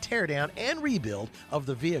complete teardown and rebuild of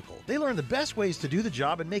the vehicle. They learn the best ways to do the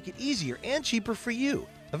job and make it easier and cheaper for you.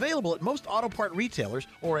 Available at most auto part retailers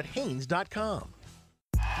or at Haynes.com.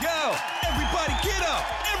 Yo, everybody get up!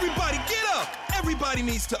 Everybody get up! Everybody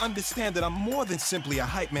needs to understand that I'm more than simply a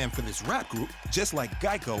hype man for this rap group. Just like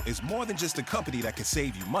Geico is more than just a company that can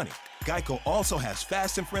save you money. Geico also has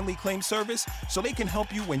fast and friendly claim service, so they can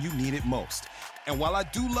help you when you need it most. And while I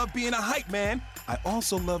do love being a hype man, I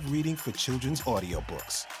also love reading for children's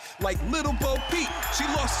audiobooks. Like Little Bo Peep, she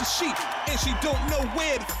lost the sheep, and she don't know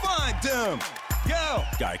where to find them. Yo!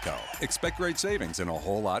 Geico. Expect great savings and a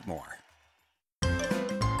whole lot more.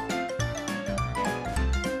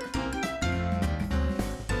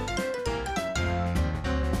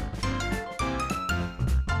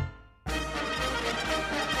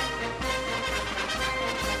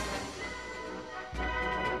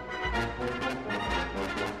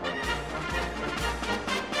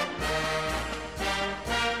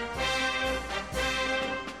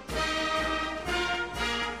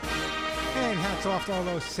 Off to all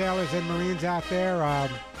those sailors and Marines out there on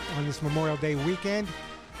this Memorial Day weekend.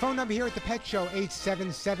 Phone number here at the Pet Show,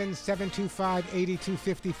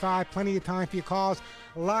 877-725-8255. Plenty of time for your calls.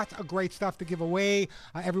 Lots of great stuff to give away.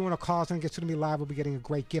 Everyone who calls and gets to me live will be getting a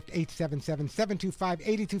great gift,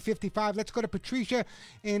 877-725-8255. Let's go to Patricia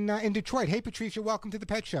in Detroit. Hey, Patricia, welcome to the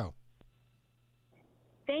Pet Show.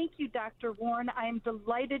 Thank you, Dr. Warren. I am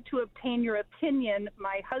delighted to obtain your opinion.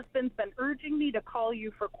 My husband's been urging me to call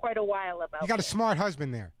you for quite a while about You got a smart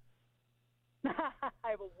husband there. I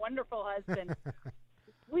have a wonderful husband.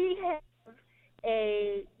 We have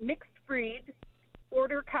a mixed breed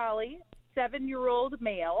border collie, 7-year-old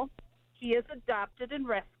male. He is adopted and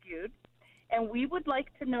rescued. And we would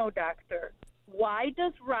like to know, Doctor, why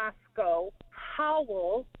does Roscoe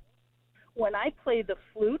howl when I play the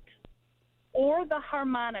flute or the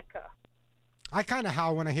harmonica? I kind of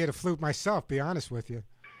howl when I hear the flute myself, be honest with you.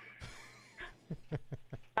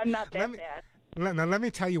 I'm not that bad. Now, let me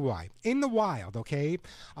tell you why. In the wild, okay,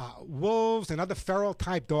 wolves and other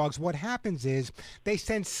feral-type dogs, what happens is they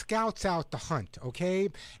send scouts out to hunt, okay?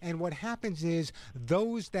 And what happens is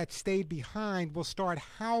those that stayed behind will start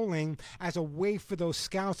howling as a way for those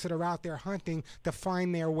scouts that are out there hunting to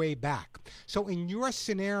find their way back. So in your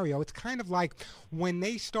scenario, it's kind of like when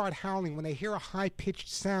they start howling, when they hear a high-pitched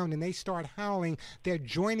sound and they start howling, they're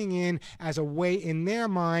joining in as a way in their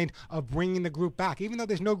mind of bringing the group back. Even though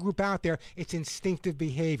there's no group out there, it's instinctive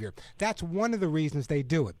behavior. That's one of the reasons they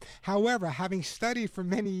do it. However, having studied for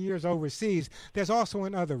many years overseas, there's also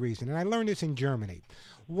another reason, and I learned this in Germany.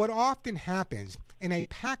 What often happens, in a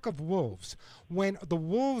pack of wolves, when the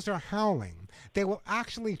wolves are howling, they will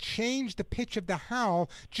actually change the pitch of the howl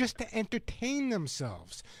just to entertain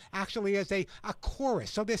themselves, actually as a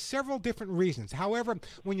chorus. So there's several different reasons. However,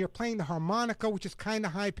 when you're playing the harmonica, which is kind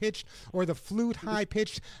of high-pitched, or the flute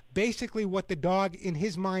high-pitched, basically what the dog in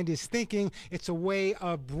his mind is thinking, it's a way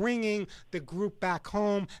of bringing the group back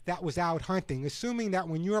home that was out hunting, assuming that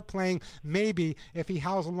when you're playing, maybe if he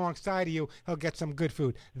howls alongside of you, he'll get some good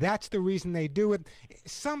food. That's the reason they do it.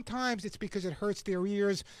 Sometimes it's because it hurts their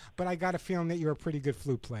ears, but I got a feeling that you're a pretty good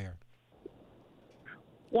flute player.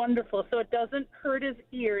 Wonderful. So it doesn't hurt his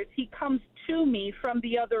ears. He comes to me from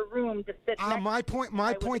the other room to sit next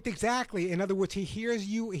my point exactly. In other words, he hears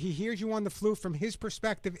you on the flute from his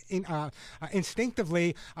perspective.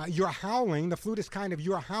 Instinctively, you're howling. The flute is kind of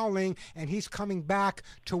you're howling, and he's coming back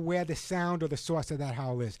to where the sound or the source of that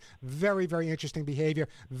howl is. Very, very interesting behavior.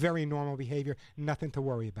 Very normal behavior. Nothing to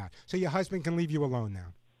worry about. So your husband can leave you alone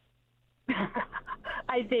now.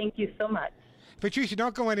 I thank you so much. Patricia,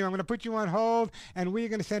 don't go anywhere. I'm going to put you on hold, and we're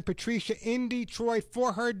going to send Patricia in Detroit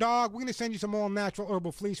for her dog. We're going to send you some all-natural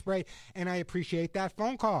herbal flea spray, and I appreciate that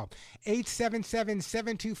phone call.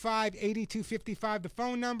 877-725-8255, the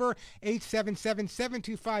phone number,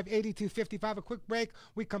 877-725-8255. A quick break.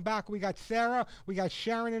 We come back. We got Sarah. We got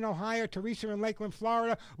Sharon in Ohio, Teresa in Lakeland,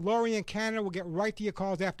 Florida, Lori in Canada. We'll get right to your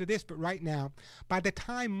calls after this, but right now, by the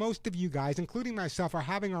time most of you guys, including myself, are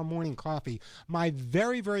having our morning coffee, my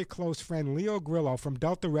very, very close friend, Leo Grillo from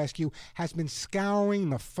Delta Rescue, has been scouring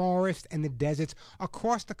the forest and the deserts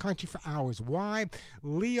across the country for hours. Why?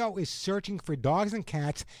 Leo is searching for dogs and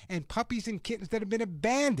cats and puppies and kittens that have been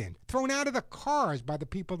abandoned, thrown out of the cars by the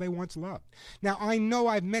people they once loved. Now, I know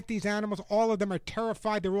I've met these animals. All of them are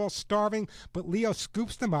terrified. They're all starving, but Leo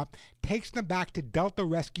scoops them up, takes them back to Delta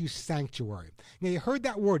Rescue Sanctuary. Now, you heard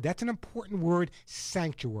that word. That's an important word,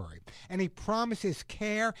 sanctuary. And he promises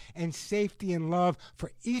care and safety and love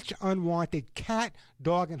for each unwanted cat,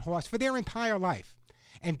 dog, and horse for their entire life.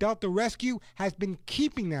 And Delta Rescue has been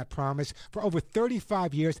keeping that promise for over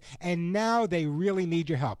 35 years, and now they really need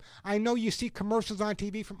your help. I know you see commercials on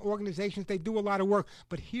TV from organizations. They do a lot of work,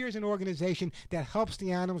 but here's an organization that helps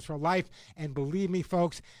the animals for life, and believe me,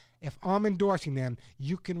 folks, if I'm endorsing them,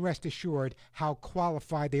 you can rest assured how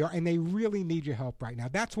qualified they are, and they really need your help right now.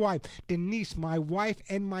 That's why Denise, my wife,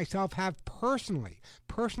 and myself have personally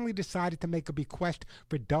decided to make a bequest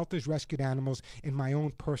for Delta's rescued animals in my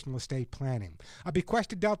own personal estate planning. A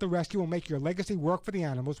bequest to Delta Rescue will make your legacy work for the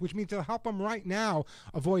animals, which means it'll help them right now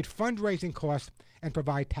avoid fundraising costs and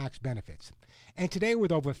provide tax benefits. And today,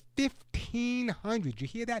 with over 1,500, you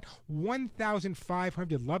hear that?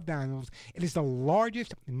 1,500 loved animals, it is the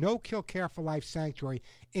largest no-kill care for life sanctuary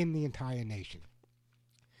in the entire nation.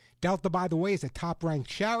 Delta, by the way, is a top-ranked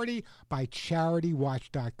charity by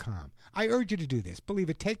CharityWatch.com. I urge you to do this. Believe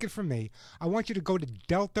it, take it from me. I want you to go to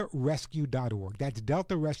DeltaRescue.org. That's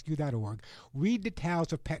DeltaRescue.org. Read the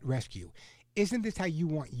tales of pet rescue. Isn't this how you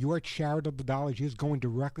want your charitable dollars used, going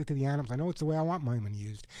directly to the animals? I know it's the way I want mine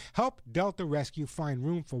used. Help Delta Rescue find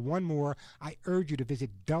room for one more. I urge you to visit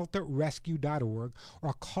DeltaRescue.org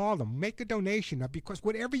or call them. Make a donation, because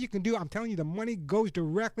whatever you can do, I'm telling you, the money goes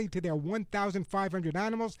directly to their 1,500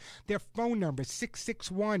 animals. Their phone number is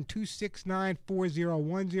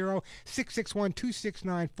 661-269-4010,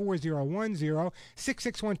 661-269-4010,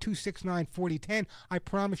 661-269-4010. I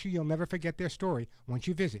promise you'll never forget their story once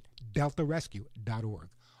you visit DeltaRescue.org.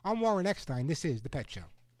 I'm Warren Eckstein. This is The Pet Show.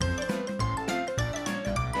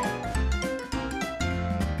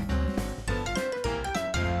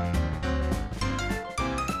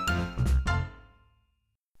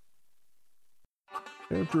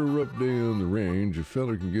 After a rough day on the range, a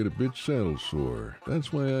feller can get a bit saddle sore.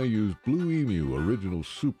 That's why I use Blue Emu Original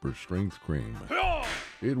Super Strength Cream.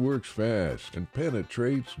 It works fast and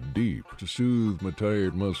penetrates deep to soothe my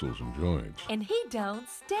tired muscles and joints. And he don't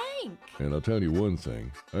stink. And I'll tell you one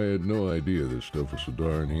thing, I had no idea this stuff was so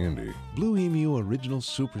darn handy. Blue Emu Original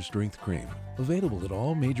Super Strength Cream. Available at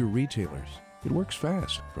all major retailers. It works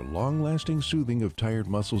fast for long-lasting soothing of tired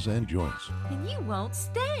muscles and joints. And you won't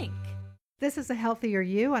stink. This is A Healthier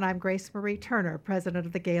You, and I'm Grace Marie Turner, president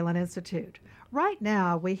of the Galen Institute. Right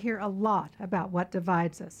now, we hear a lot about what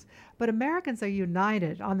divides us, but Americans are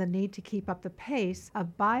united on the need to keep up the pace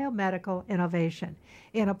of biomedical innovation.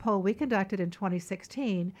 In a poll we conducted in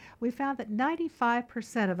 2016, we found that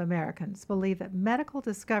 95% of Americans believe that medical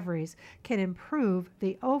discoveries can improve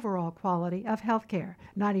the overall quality of healthcare.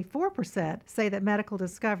 94% say that medical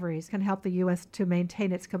discoveries can help the U.S. to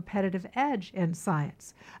maintain its competitive edge in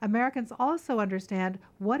science. Americans also understand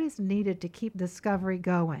what is needed to keep discovery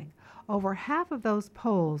going. Over half of those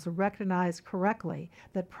polls recognize correctly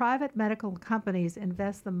that private medical companies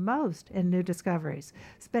invest the most in new discoveries,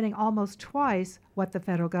 spending almost twice what the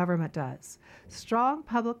federal government does. Strong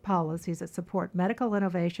public policies that support medical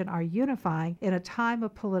innovation are unifying in a time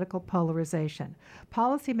of political polarization.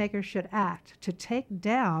 Policymakers should act to take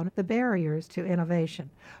down the barriers to innovation.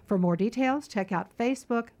 For more details, check out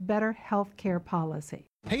Facebook Better Healthcare Policy.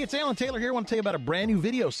 Hey, it's Alan Taylor here. I want to tell you about a brand new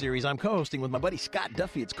video series I'm co-hosting with my buddy Scott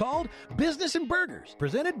Duffy. It's called Business and Burgers,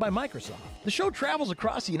 presented by Microsoft. The show travels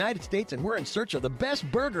across the United States, and we're in search of the best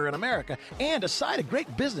burger in America and a side of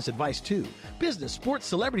great business advice, too. Business, sports,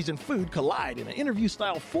 celebrities, and food collide in an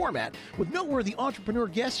interview-style format with noteworthy entrepreneur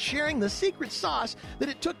guests sharing the secret sauce that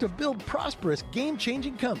it took to build prosperous,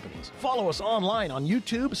 game-changing companies. Follow us online on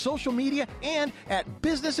YouTube, social media, and at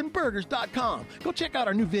businessandburgers.com. Go check out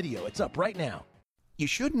our new video. It's up right now. You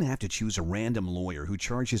shouldn't have to choose a random lawyer who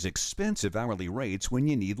charges expensive hourly rates when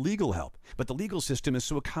you need legal help. But the legal system is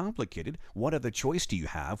so complicated, what other choice do you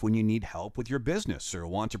have when you need help with your business or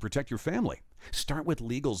want to protect your family? Start with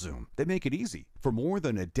LegalZoom. They make it easy. For more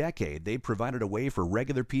than a decade, they've provided a way for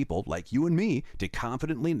regular people like you and me to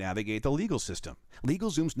confidently navigate the legal system.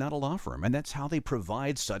 LegalZoom's not a law firm, and that's how they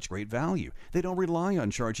provide such great value. They don't rely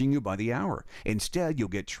on charging you by the hour. Instead, you'll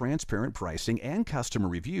get transparent pricing and customer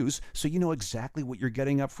reviews so you know exactly what you're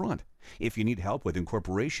getting up front. If you need help with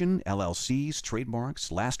incorporation, LLCs,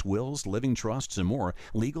 trademarks, last wills, living trusts, and more,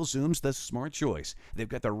 LegalZoom's the smart choice. They've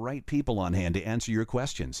got the right people on hand to answer your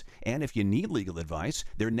questions. And if you need legal advice,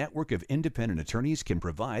 their network of independent attorneys can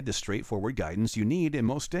provide the straightforward guidance you need in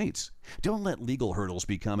most states. Don't let legal hurdles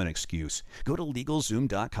become an excuse. Go to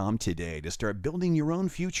LegalZoom.com today to start building your own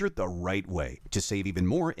future the right way. To save even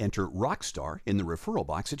more, enter ROCKSTAR in the referral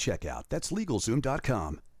box at checkout. That's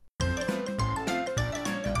LegalZoom.com.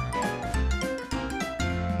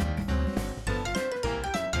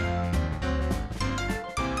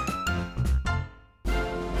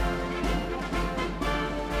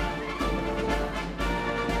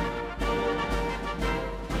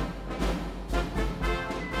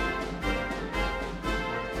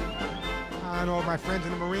 And all my friends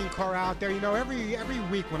in the Marine Corps out there, you know, every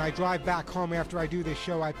week when I drive back home after I do this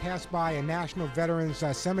show, I pass by a National Veterans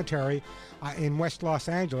Cemetery in West Los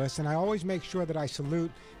Angeles, and I always make sure that I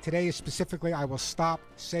salute. Today specifically, I will stop,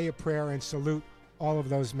 say a prayer, and salute all of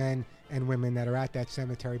those men and women that are at that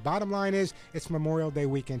cemetery. Bottom line is, it's Memorial Day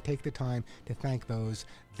weekend. Take the time to thank those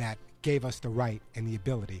that gave us the right and the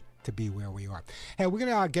ability to be where we are. Hey, we're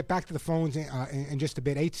going to get back to the phones in just a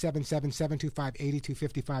bit.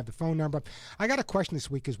 877-725-8255, the phone number. I got a question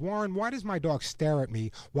this week is, Warren, why does my dog stare at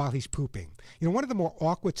me while he's pooping? You know, one of the more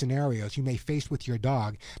awkward scenarios you may face with your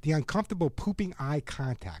dog, the uncomfortable pooping eye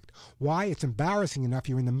contact. Why? It's embarrassing enough.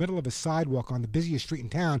 You're in the middle of a sidewalk on the busiest street in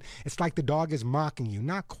town. It's like the dog is mocking you.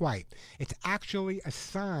 Not quite. It's actually a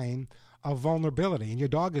sign of vulnerability, and your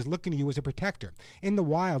dog is looking to you as a protector. In the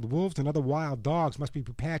wild, wolves and other wild dogs must be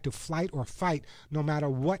prepared to flight or fight no matter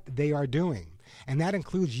what they are doing. And that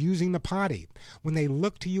includes using the potty. When they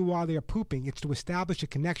look to you while they're pooping, it's to establish a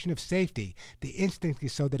connection of safety. The instinct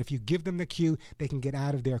is so that if you give them the cue, they can get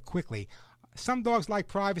out of there quickly. Some dogs like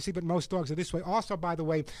privacy, but most dogs are this way. Also, by the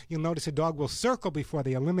way, you'll notice a dog will circle before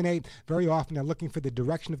they eliminate. Very often they're looking for the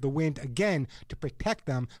direction of the wind, again, to protect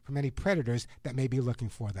them from any predators that may be looking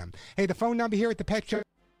for them. Hey, the phone number here at the Pet Show,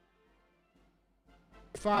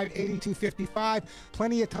 8255.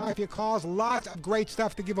 Plenty of time for your calls. Lots of great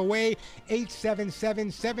stuff to give away.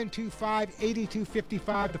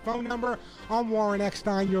 877-725-8255. The phone number. I'm Warren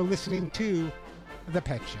Eckstein. You're listening to The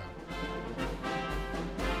Pet Show.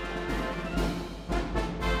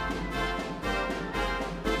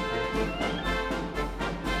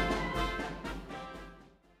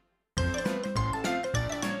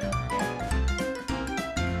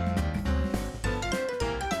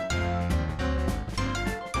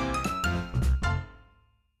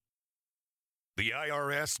 The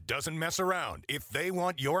IRS doesn't mess around. If they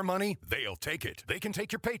want your money, they'll take it. They can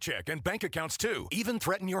take your paycheck and bank accounts too, even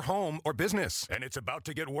threaten your home or business. And it's about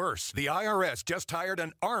to get worse. The IRS just hired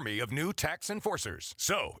an army of new tax enforcers.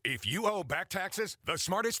 So, if you owe back taxes, the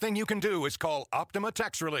smartest thing you can do is call Optima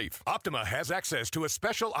Tax Relief. Optima has access to a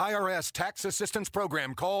special IRS tax assistance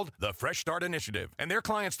program called the Fresh Start Initiative. And their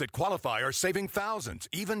clients that qualify are saving thousands,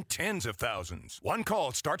 even tens of thousands. One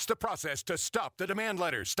call starts the process to stop the demand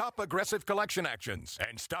letters, stop aggressive collection actions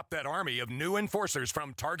and stop that army of new enforcers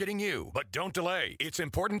from targeting you. But don't delay. It's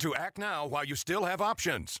important to act now while you still have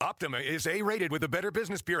options. Optima is A-rated with the Better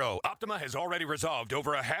Business Bureau. Optima has already resolved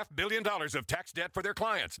over $500 million of tax debt for their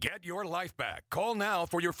clients. Get your life back. Call now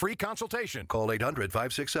for your free consultation. Call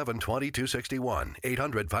 800-567-2261.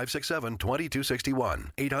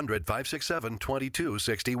 800-567-2261.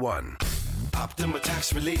 800-567-2261. Optima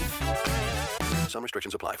Tax Relief. Some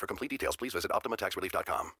restrictions apply. For complete details, please visit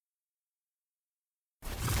OptimaTaxRelief.com.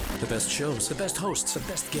 The best shows, the best hosts, the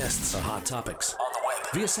best guests, the hot topics. On the web,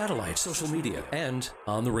 via satellite, social media, and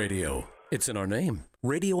on the radio. It's in our name.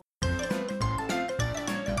 Radio.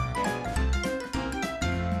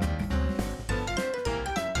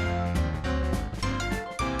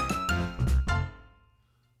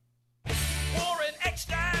 Warren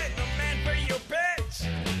Eckstein, the man for your pets.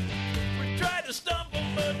 We tried to stumble,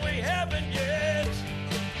 but we haven't yet.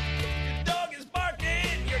 Your dog is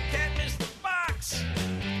barking, your cat missed the box.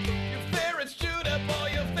 Your ferret's chewed up all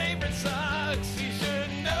your favorite socks. He sure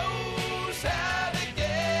knows how to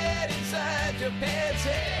get inside your pet's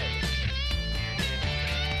head.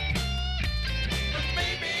 But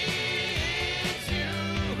maybe it's you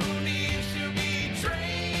who needs to be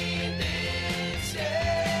trained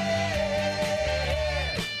instead.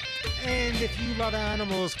 And if you love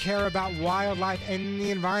animals, care about wildlife and the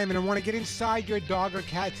environment, and want to get inside your dog or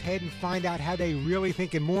cat's head and find out how they really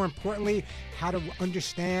think, and more importantly, how to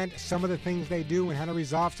understand some of the things they do and how to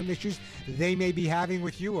resolve some issues they may be having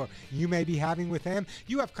with you or you may be having with them,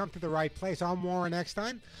 you have come to the right place. I'm Warren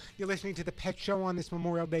Eckstein. You're listening to The Pet Show on this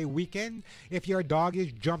Memorial Day weekend. If your dog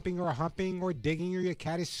is jumping or humping or digging, or your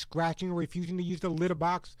cat is scratching or refusing to use the litter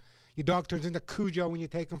box, your dog turns into Cujo when you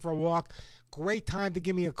take him for a walk, great time to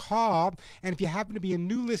give me a call. And if you happen to be a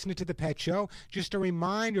new listener to The Pet Show, just a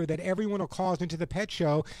reminder that everyone who calls into The Pet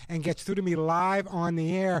Show and gets through to me live on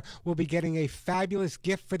the air will be getting a fabulous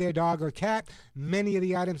gift for their dog or cat. Many of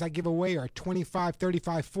the items I give away are $25,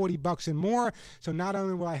 $35, $40 and more. So not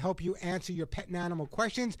only will I help you answer your pet and animal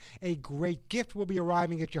questions, a great gift will be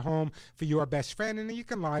arriving at your home for your best friend. And you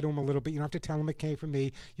can lie to him a little bit. You don't have to tell him it came from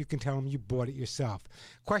me. You can tell him you bought it yourself.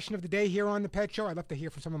 Question of the day here on The Pet Show. I'd love to hear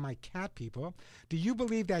from some of my cat people. Do you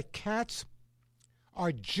believe that cats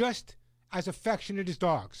are just as affectionate as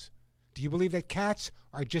dogs? Do you believe that cats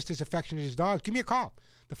are just as affectionate as dogs? Give me a call.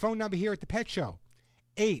 The phone number here at The Pet Show,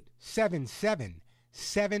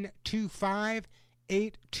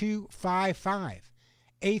 877-725-8255.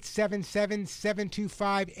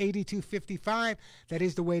 877-725-8255. That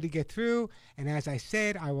is the way to get through. And as I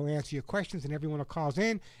said, I will answer your questions, and everyone who calls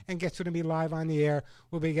in and gets to me live on the air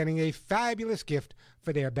will be getting a fabulous gift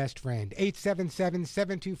for their best friend.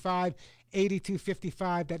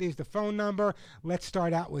 877-725-8255. That is the phone number. Let's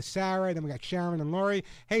start out with Sarah. Then we got Sharon and Lori.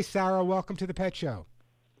 Hey, Sarah, welcome to The Pet Show.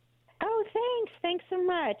 Oh, thanks. Thanks so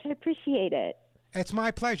much. I appreciate it. It's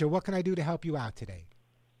my pleasure. What can I do to help you out today?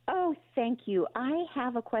 Oh, thank you. I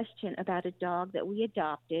have a question about a dog that we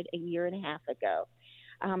adopted a year and a half ago.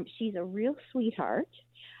 She's a real sweetheart.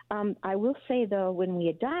 I will say, though, when we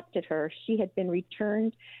adopted her, she had been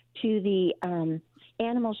returned to the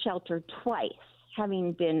animal shelter twice,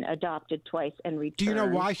 having been adopted twice and returned. Do you know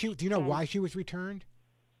why she was returned?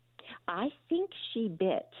 I think she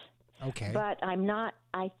bit. Okay. But I'm not.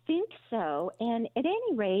 I think so. And at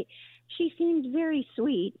any rate, she seemed very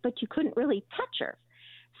sweet, but you couldn't really touch her.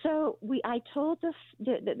 So I told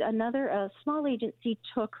another small agency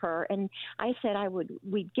took her, and I said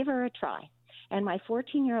we'd give her a try. And my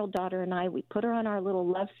 14-year-old daughter and I, we put her on our little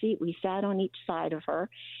love seat. We sat on each side of her,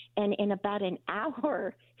 and in about an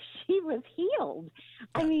hour, she was healed.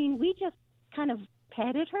 I mean, we just kind of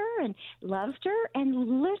petted her and loved her, and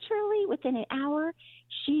literally within an hour,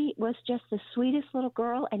 she was just the sweetest little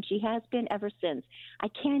girl, and she has been ever since. I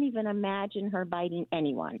can't even imagine her biting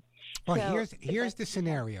anyone. Well, so, here's the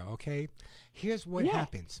scenario, okay? Here's what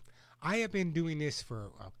happens. I have been doing this for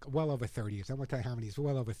well over 30 years. I won't tell you how many. It's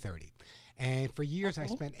well over 30. And for years, I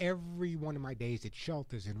spent every one of my days at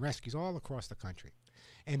shelters and rescues all across the country.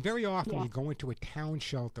 And very often you go into a town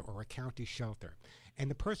shelter or a county shelter, and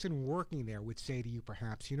the person working there would say to you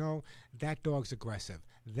perhaps, that dog's aggressive.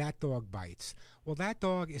 That dog bites. Well, that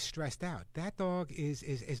dog is stressed out. That dog is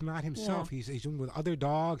not himself. Yeah. He's with other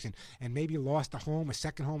dogs and maybe lost a home, a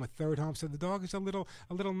second home, a third home. So the dog is a little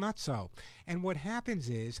nutso. And what happens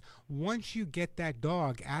is once you get that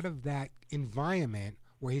dog out of that environment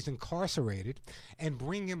where he's incarcerated and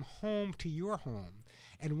bring him home to your home,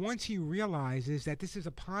 and once he realizes that this is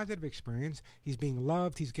a positive experience, he's being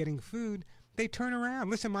loved, he's getting food, They turn around.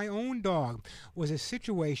 Listen, my own dog was a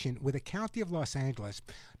situation with the county of Los Angeles.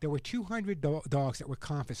 There were 200 dogs that were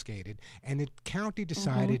confiscated, and the county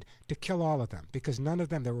decided to kill all of them because none of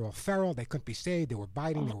them, they were all feral. They couldn't be saved. They were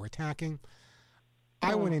biting. They were attacking.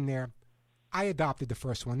 I went in there. I adopted the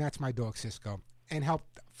first one. That's my dog, Cisco, and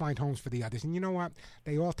helped find homes for the others. And you know what?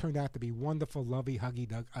 They all turned out to be wonderful, lovey, huggy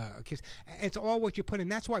kids. It's all what you put in.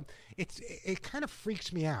 That's why it kind of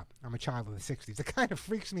freaks me out. I'm a child of the 60s. It kind of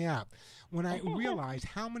freaks me out when I realize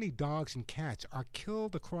how many dogs and cats are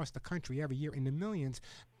killed across the country every year in the millions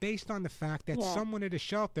based on the fact that someone at a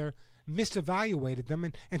shelter misevaluated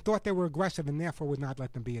them and thought they were aggressive and therefore would not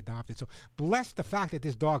let them be adopted. So bless the fact that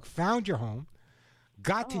this dog found your home,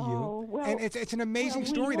 got to you, and it's an amazing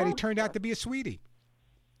story that he turned out to be a sweetie.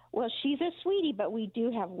 Well, she's a sweetie, but we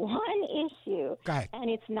do have one issue, Go ahead. and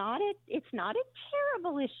it's not a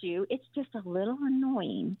terrible issue. It's just a little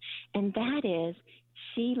annoying, and that is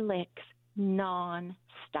she licks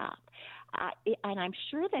nonstop, and I'm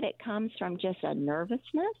sure that it comes from just a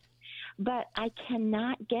nervousness, but I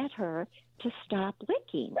cannot get her to stop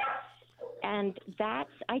licking. And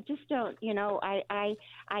I just don't,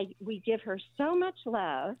 we give her so much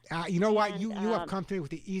love. You know what? You have come to me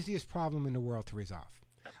with the easiest problem in the world to resolve.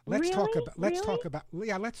 Let's talk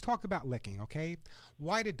about licking, okay?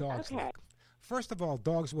 Why do dogs lick? First of all,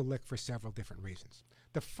 dogs will lick for several different reasons.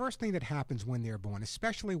 The first thing that happens when they're born,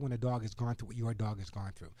 especially when a dog has gone through what your dog has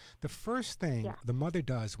gone through, the first thing the mother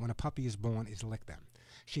does when a puppy is born is lick them.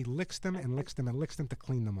 She licks them and licks them and licks them to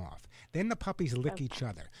clean them off. Then the puppies lick each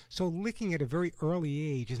other. So licking at a very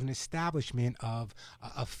early age is an establishment of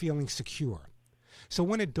feeling secure. So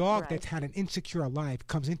when a dog that's had an insecure life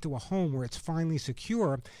comes into a home where it's finally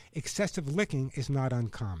secure, excessive licking is not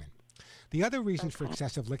uncommon. The other reasons for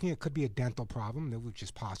excessive licking, it could be a dental problem, which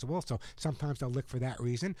is possible. So sometimes they'll lick for that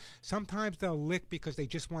reason. Sometimes they'll lick because they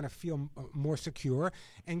just want to feel more secure.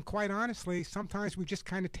 And quite honestly, sometimes we just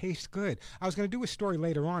kind of taste good. I was going to do a story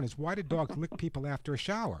later on is why do dogs lick people after a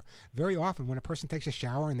shower? Very often when a person takes a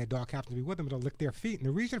shower and their dog happens to be with them, they'll lick their feet. And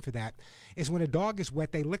the reason for that is when a dog is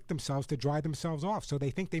wet, they lick themselves to dry themselves off. So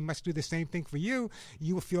they think they must do the same thing for you.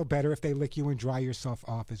 You will feel better if they lick you and dry yourself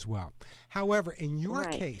off as well. However, in your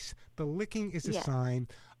case, the licking is a sign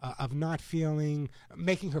of not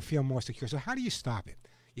making her feel more secure. So how do you stop it?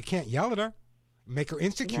 You can't yell at her, make her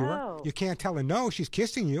insecure. No. You can't tell her no, she's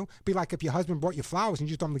kissing you. Be like if your husband brought you flowers and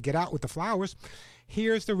you just told him to get out with the flowers.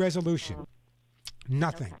 Here's the resolution.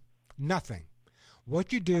 Nothing.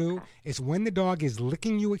 What you do is when the dog is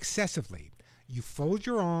licking you excessively, you fold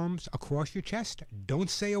your arms across your chest, don't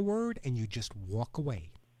say a word, and you just walk away.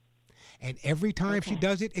 And every time she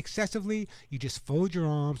does it excessively, you just fold your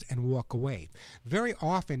arms and walk away. Very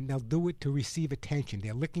often, they'll do it to receive attention.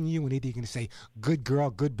 They're licking you, and either you're going to say, good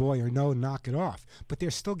girl, good boy, or no, knock it off. But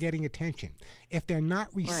they're still getting attention. If they're not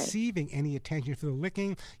receiving any attention for the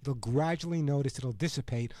licking, you'll gradually notice it'll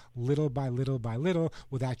dissipate little by little by little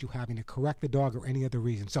without you having to correct the dog or any other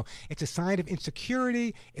reason. So it's a sign of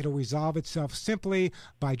insecurity. It'll resolve itself simply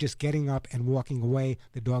by just getting up and walking away.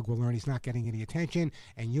 The dog will learn he's not getting any attention,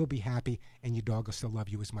 and you'll be happy. And your dog will still love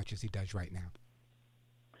you as much as he does right now.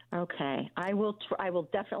 Okay, I will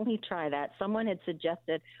definitely try that. Someone had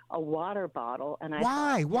suggested a water bottle, and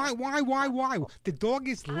Why? The dog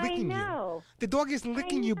is licking you. The dog is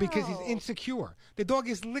licking you because he's insecure. The dog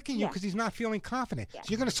is licking you because he's not feeling confident. So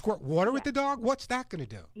you're going to squirt water at the dog? What's that going to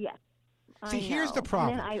do? Yes. See, here's the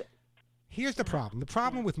problem. Here's the problem. The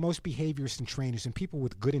problem with most behaviorists and trainers and people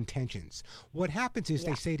with good intentions, what happens is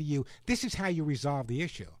they say to you, this is how you resolve the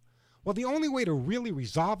issue. Well, the only way to really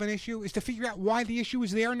resolve an issue is to figure out why the issue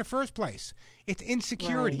is there in the first place. It's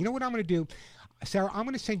insecurity. You know what I'm going to do? Sarah, I'm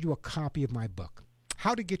going to send you a copy of my book,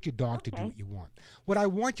 How to Get Your Dog to Do What You Want. What I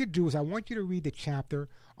want you to do is I want you to read the chapter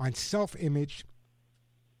on self-image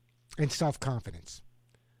and self-confidence.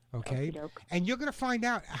 Okay? And you're going to find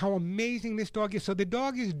out how amazing this dog is. So the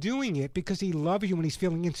dog is doing it because he loves you when he's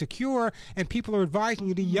feeling insecure, and people are advising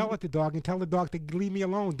you to yell at the dog and tell the dog to leave me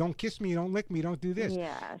alone. Don't kiss me. Don't lick me. Don't do this.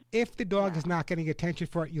 If the dog is not getting attention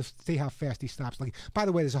for it, you'll see how fast he stops licking. By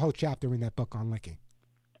the way, there's a whole chapter in that book on licking.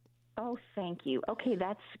 Oh, thank you. Okay,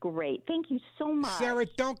 that's great. Thank you so much. Sarah,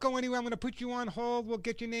 don't go anywhere. I'm going to put you on hold. We'll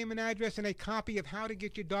get your name and address, and a copy of How to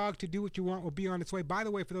Get Your Dog to Do What You Want will be on its way. By the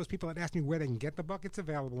way, for those people that ask me where they can get the book, it's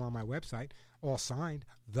available on my website, all signed,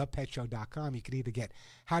 thepetshow.com. You can either get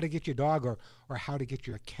How to Get Your Dog or How to Get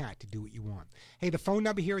Your Cat to Do What You Want. Hey, the phone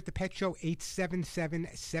number here at the Pet Show,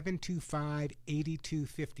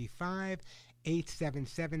 877-725-8255.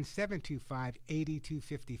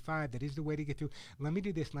 877-725-8255. That is the way to get through. Let me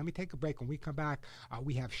do this. Let me take a break. When we come back,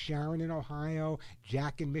 we have Sharon in Ohio,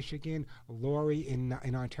 Jack in Michigan, Lori in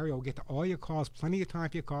Ontario. We'll get to all your calls. Plenty of time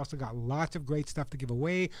for your calls. So got lots of great stuff to give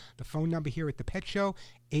away. The phone number here at the Pet Show,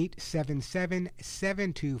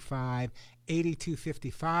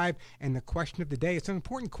 877-725-8255. And the question of the day, it's an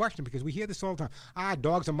important question because we hear this all the time.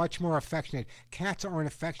 Dogs are much more affectionate. Cats aren't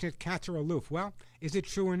affectionate. Cats are aloof. Well, is it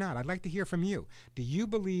true or not? I'd like to hear from you. Do you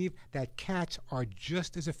believe that cats are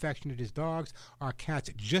just as affectionate as dogs? Are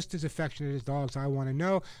cats just as affectionate as dogs? I want to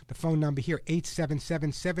know. The phone number here,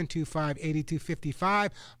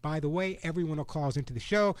 877-725-8255. By the way, everyone who calls into the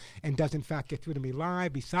show and does in fact get through to me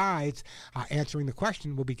live, besides answering the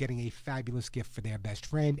question, will be getting a fabulous gift for their best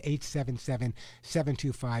friend.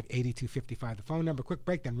 877-725-8255. The phone number. Quick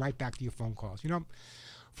break, then right back to your phone calls. You know,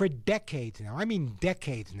 for decades now,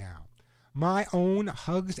 my own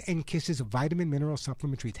Hugs and Kisses vitamin mineral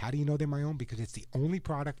supplement treats. How do you know they're my own? Because it's the only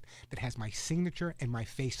product that has my signature and my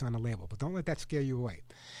face on the label. But don't let that scare you away.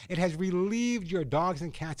 It has relieved your dogs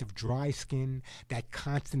and cats of dry skin, that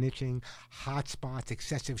constant itching, hot spots,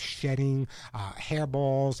 excessive shedding,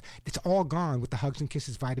 hairballs. It's all gone with the Hugs and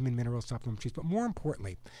Kisses vitamin mineral supplement treats. But more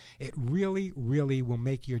importantly, it really, really will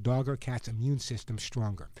make your dog or cat's immune system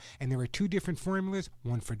stronger. And there are two different formulas,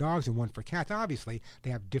 one for dogs and one for cats. Obviously, they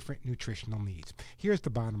have different nutritional needs. Here's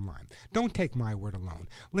the bottom line. Don't take my word alone.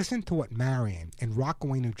 Listen to what Marion in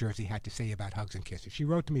Rockaway, New Jersey had to say about Hugs and Kisses. She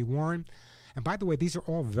wrote to me, Warren, and by the way, these are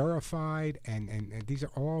all verified, and these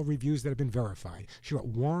are all reviews that have been verified. She wrote,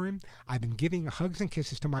 Warren, I've been giving Hugs and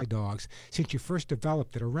Kisses to my dogs since you first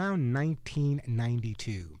developed it around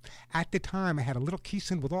 1992. At the time, I had a little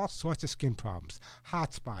Keeson with all sorts of skin problems,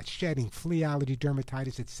 hot spots, shedding, flea allergy,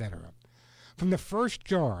 dermatitis, etc. From the first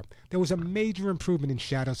jar, there was a major improvement in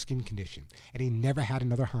Shadow's skin condition, and he never had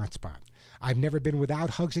another hot spot. I've never been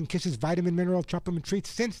without Hugs and Kisses vitamin mineral supplement treats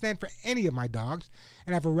since then for any of my dogs,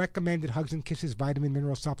 and I've recommended Hugs and Kisses vitamin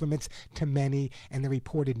mineral supplements to many, and they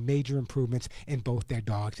reported major improvements in both their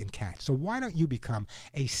dogs and cats. So why don't you become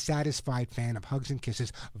a satisfied fan of Hugs and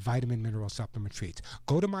Kisses vitamin mineral supplement treats?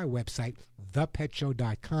 Go to my website,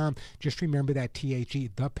 thepetshow.com. Just remember that THE,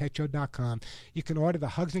 thepetshow.com. You can order the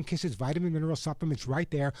Hugs and Kisses vitamin mineral supplements right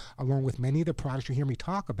there, along with many of the products you hear me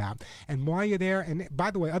talk about. And while you're there, and by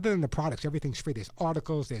the way, other than the products, everything's free. There's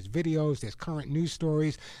articles, there's videos, there's current news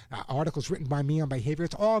stories, articles written by me on behavior.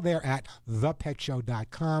 It's all there at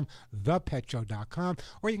thepetshow.com, thepetshow.com,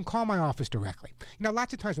 or you can call my office directly. You know,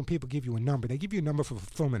 lots of times when people give you a number, they give you a number for a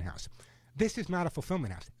fulfillment house. This is not a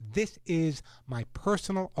fulfillment house. This is my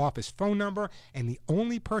personal office phone number, and the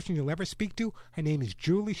only person you'll ever speak to, her name is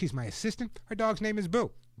Julie. She's my assistant. Her dog's name is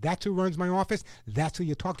Boo. That's who runs my office. That's who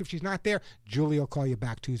you talk to. If she's not there, Julie will call you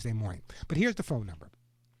back Tuesday morning. But here's the phone number,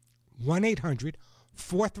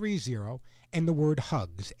 1-800-430 and the word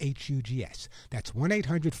HUGS, H-U-G-S. That's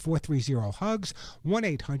 1-800-430-HUGS,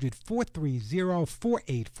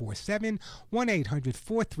 1-800-430-4847,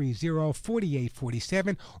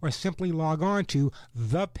 1-800-430-4847, or simply log on to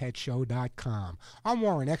thepetshow.com. I'm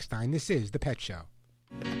Warren Eckstein. This is The Pet Show.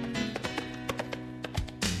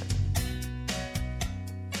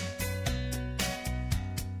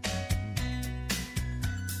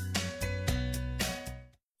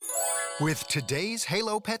 With today's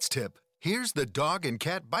Halo Pets tip, here's the dog and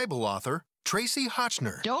cat Bible author, Tracy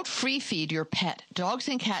Hotchner. Don't free feed your pet. Dogs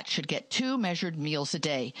and cats should get 2 measured meals a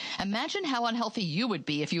day. Imagine how unhealthy you would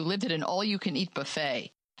be if you lived at an all-you-can-eat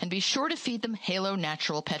buffet. And be sure to feed them Halo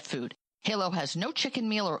natural pet food. Halo has no chicken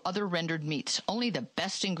meal or other rendered meats, only the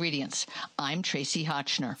best ingredients. I'm Tracy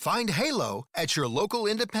Hotchner. Find Halo at your local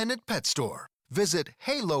independent pet store. Visit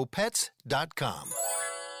halopets.com.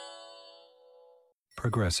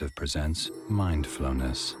 Progressive presents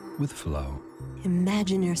Mindfulness with Flo.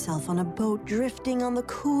 Imagine yourself on a boat drifting on the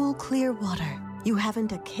cool, clear water. You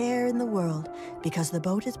haven't a care in the world because the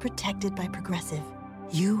boat is protected by Progressive.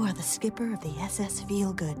 You are the skipper of the SS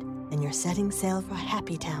Feelgood, and you're setting sail for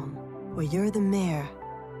Happy Town, where you're the mayor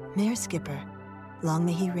skipper. Long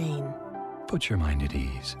may he reign. Put your mind at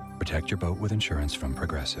ease. Protect your boat with insurance from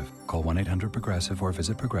Progressive. Call 1-800-PROGRESSIVE or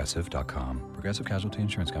visit progressive.com. Progressive Casualty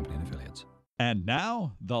Insurance Company and Affiliates. And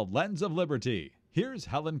now, the Lens of Liberty. Here's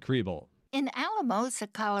Helen Kriebel. In Alamosa,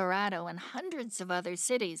 Colorado, and hundreds of other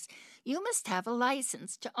cities, you must have a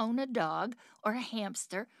license to own a dog or a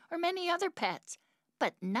hamster or many other pets,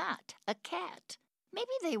 but not a cat.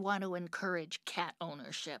 Maybe they want to encourage cat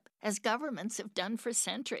ownership, as governments have done for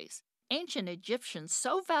centuries. Ancient Egyptians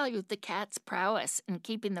so valued the cat's prowess in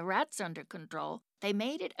keeping the rats under control, they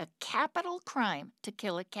made it a capital crime to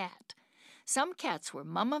kill a cat. Some cats were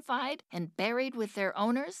mummified and buried with their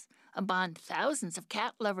owners. a bond thousands of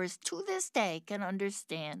cat lovers to this day can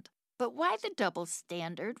understand. But why the double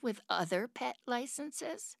standard with other pet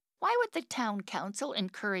licenses? Why would the town council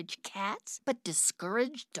encourage cats but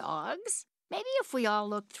discourage dogs? Maybe if we all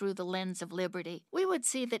looked through the lens of liberty, we would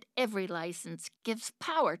see that every license gives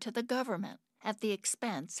power to the government at the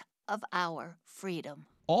expense of our freedom.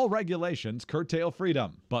 All regulations curtail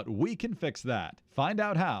freedom, but we can fix that. Find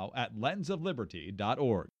out how at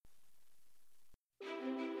lensofliberty.org.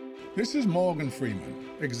 This is Morgan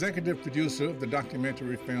Freeman, executive producer of the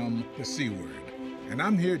documentary film The C Word, and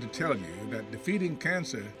I'm here to tell you that defeating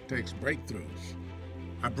cancer takes breakthroughs.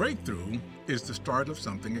 A breakthrough is the start of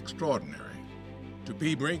something extraordinary. To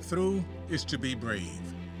be breakthrough is to be brave.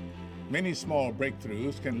 Many small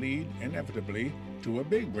breakthroughs can lead inevitably to a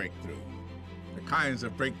big breakthrough. The kinds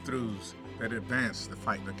of breakthroughs that advance the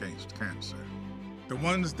fight against cancer. The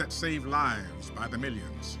ones that save lives by the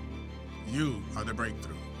millions. You are the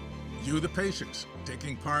breakthrough. You, the patients,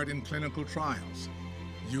 taking part in clinical trials.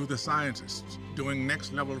 You, the scientists, doing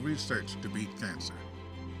next-level research to beat cancer.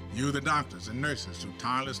 You, the doctors and nurses who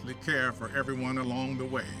tirelessly care for everyone along the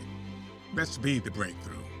way. Let's be the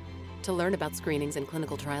breakthrough. To learn about screenings and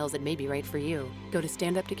clinical trials that may be right for you, go to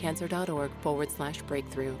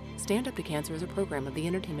standuptocancer.org/breakthrough. Stand Up to Cancer is a program of the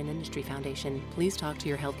Entertainment Industry Foundation. Please talk to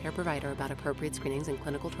your healthcare provider about appropriate screenings and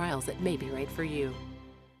clinical trials that may be right for you.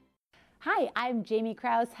 Hi, I'm Jamie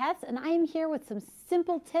Krause-Hess, and I am here with some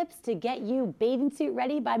simple tips to get you bathing suit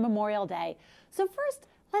ready by Memorial Day. So first,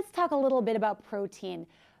 let's talk a little bit about protein.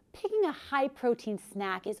 Picking a high-protein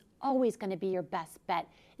snack is always going to be your best bet.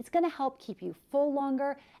 It's going to help keep you full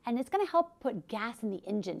longer, and it's going to help put gas in the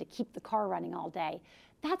engine to keep the car running all day.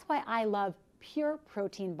 That's why I love Pure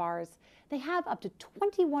Protein bars. They have up to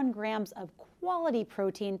 21 grams of quality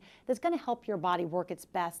protein that's going to help your body work its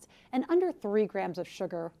best, and under 3 grams of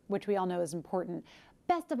sugar, which we all know is important.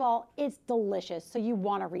 Best of all, it's delicious, so you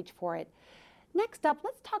want to reach for it. Next up,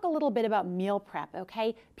 let's talk a little bit about meal prep,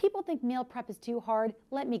 okay? People think meal prep is too hard.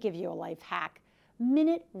 Let me give you a life hack.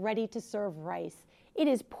 Minute ready to serve rice. It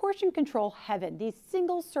is portion control heaven. These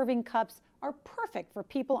single serving cups are perfect for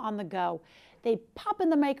people on the go. They pop in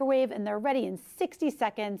the microwave and they're ready in 60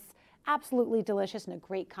 seconds. Absolutely delicious and a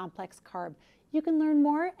great complex carb. You can learn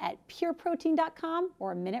more at pureprotein.com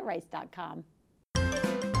or minuterice.com.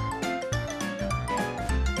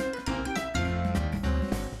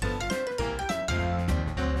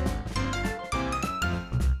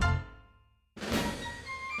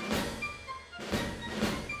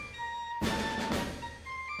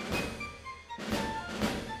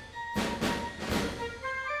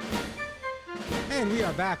 And we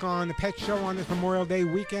are back on the Pet Show on this Memorial Day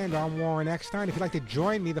weekend. I'm Warren Eckstein. If you'd like to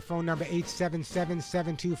join me, the phone number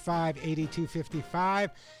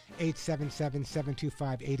 877-725-8255.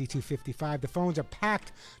 877-725-8255. The phones are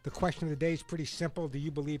packed. The question of the day is pretty simple. Do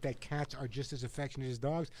you believe that cats are just as affectionate as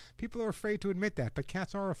dogs? People are afraid to admit that, but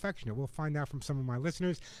cats are affectionate. We'll find out from some of my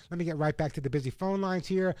listeners. Let me get right back to the busy phone lines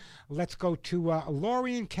here. Let's go to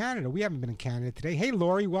Lori in Canada. We haven't been in Canada today. Hey,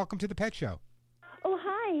 Lori, welcome to the Pet Show. Oh,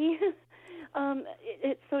 hi.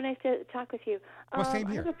 It's so nice to talk with you. Well, same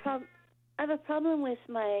here. I have a problem with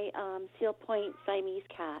my Seal Point Siamese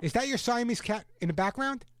cat. Is that your Siamese cat in the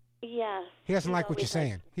background? Yes. He doesn't like what you're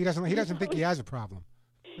saying. He doesn't think he has a problem.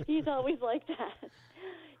 He's always like that.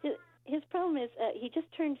 His problem is he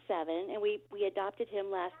just turned 7, and we adopted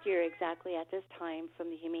him last year exactly at this time from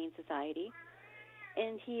the Humane Society,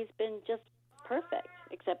 and he's been just perfect,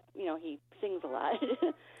 except, he sings a lot.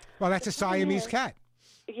 Well, that's a Siamese cat.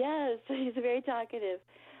 Yes, he's very talkative.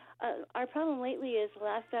 Our problem lately is the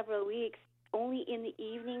last several weeks, only in the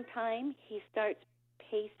evening time, he starts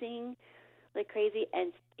pacing like crazy,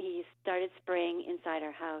 and he started spraying inside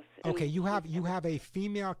our house. Okay, you have a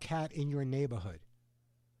female cat in your neighborhood,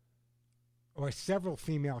 or several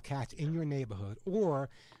female cats in your neighborhood, or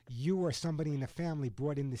you or somebody in the family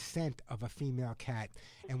brought in the scent of a female cat.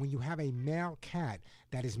 And when you have a male cat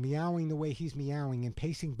that is meowing the way he's meowing and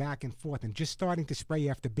pacing back and forth and just starting to spray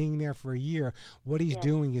after being there for a year, what he's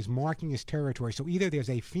doing is marking his territory. So either there's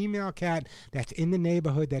a female cat that's in the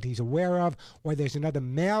neighborhood that he's aware of, or there's another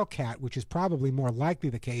male cat, which is probably more likely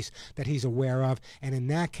the case, that he's aware of. And in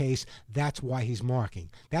that case, that's why he's marking.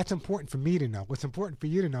 That's important for me to know. What's important for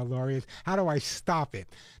you to know, Laurie, is how do I stop it?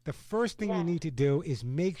 The first thing you need to do is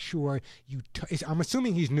make sure I'm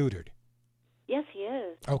assuming he's neutered. Yes, he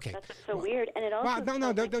is. Okay. That's what's so weird. And it also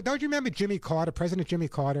don't you remember Jimmy Carter, President Jimmy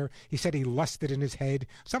Carter? He said he lusted in his head.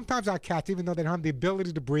 Sometimes our cats, even though they don't have the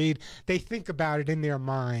ability to breed, they think about it in their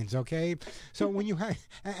minds, okay? So when you have,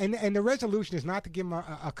 and the resolution is not to give them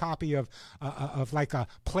a copy of like a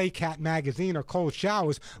Play Cat magazine or Cold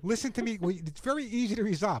Showers. Listen to me. It's very easy to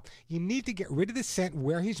resolve. You need to get rid of the scent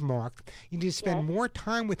where he's marked. You need to spend more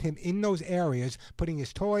time with him in those areas, putting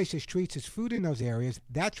his toys, his treats, his food in those areas.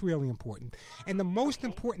 That's really important. And the most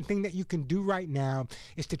important thing that you can do right now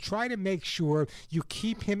is to try to make sure you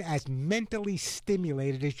keep him as mentally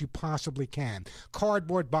stimulated as you possibly can.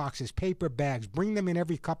 Cardboard boxes, paper bags, bring them in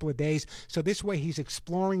every couple of days, so this way he's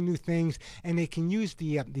exploring new things, and they can use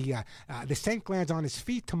the scent glands on his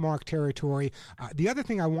feet to mark territory. The other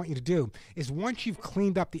thing I want you to do is once you've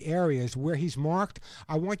cleaned up the areas where he's marked,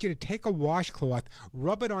 I want you to take a washcloth,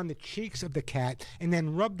 rub it on the cheeks of the cat, and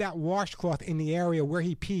then rub that washcloth in the area where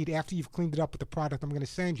he peed after you've cleaned it up with the product I'm going to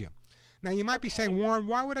send you. Now, you might be saying, Warren,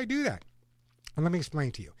 why would I do that? And let me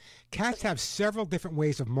explain to you. Cats have several different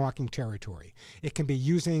ways of marking territory. It can be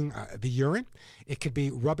using the urine. It could be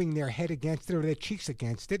rubbing their head against it or their cheeks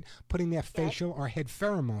against it, putting their facial or head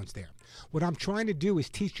pheromones there. What I'm trying to do is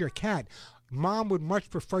teach your cat, Mom would much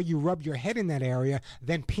prefer you rub your head in that area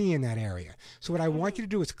than pee in that area. So what I want you to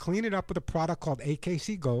do is clean it up with a product called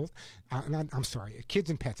AKC Gold. I'm sorry, Kids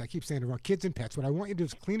and Pets. I keep saying it wrong. Kids and Pets. What I want you to do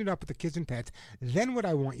is clean it up with the Kids and Pets. Then what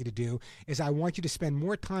I want you to do is I want you to spend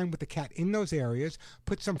more time with the cat in those areas,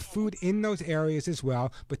 put some food in those areas as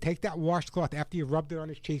well, but take that washcloth after you've rubbed it on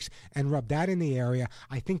his cheeks and rub that in the area.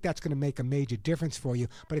 I think that's going to make a major difference for you.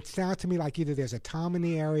 But it sounds to me like either there's a tom in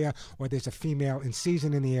the area or there's a female in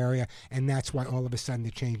season in the area, and that's why all of a sudden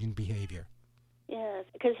the change in behavior. Yes,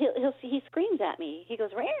 because he screams at me. He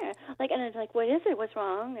goes, "Rah!" Like, and it's like, "What is it? What's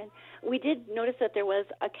wrong?" And we did notice that there was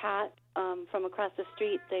a cat from across the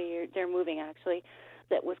street. They're moving actually,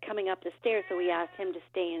 that was coming up the stairs. So we asked him to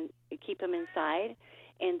stay and keep him inside,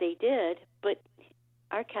 and they did. But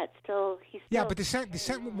our cat but the scent.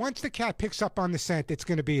 Once the cat picks up on the scent, it's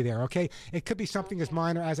going to be there. Okay, it could be something as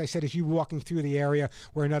minor as I said, as you walking through the area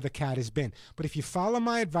where another cat has been. But if you follow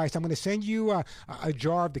my advice, I'm going to send you a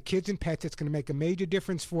jar of the Kids and Pets. It's going to make a major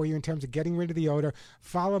difference for you in terms of getting rid of the odor.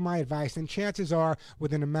 Follow my advice, and chances are,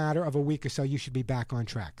 within a matter of a week or so, you should be back on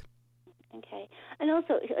track. Okay. And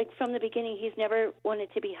also, like from the beginning, he's never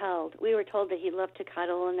wanted to be held. We were told that he loved to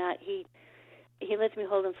cuddle and that he lets me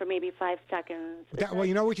hold him for maybe 5 seconds. Well,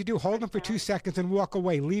 you know what you do? Hold him for 2 seconds and walk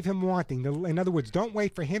away. Leave him wanting. In other words, don't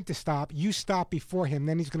wait for him to stop. You stop before him.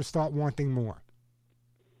 Then he's going to start wanting more.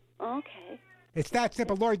 Okay. It's that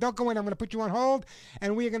simple. Lori, don't go in. I'm going to put you on hold,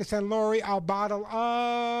 and we are going to send Lori our bottle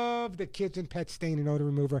of the Kids and Pets stain and odor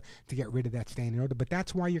remover to get rid of that stain and odor. But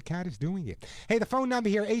that's why your cat is doing it. Hey, the phone number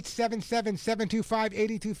here,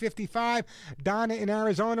 877-725-8255. Donna in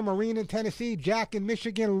Arizona, Maureen in Tennessee, Jack in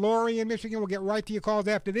Michigan, Lori in Michigan. We'll get right to your calls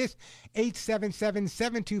after this.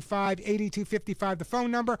 877-725-8255, the phone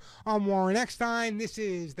number. I'm Warren Eckstein. This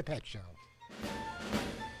is The Pet Show.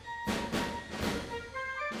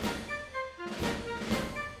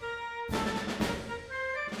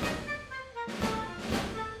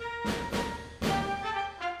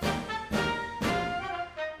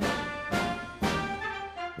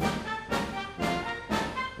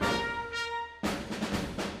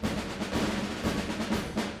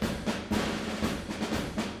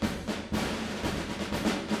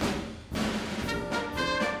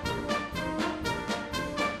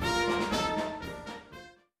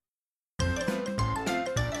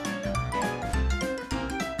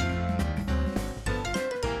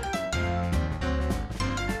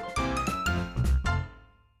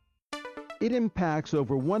 It impacts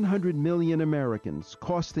over 100 million Americans,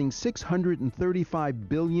 costing $635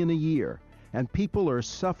 billion a year, and people are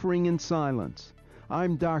suffering in silence.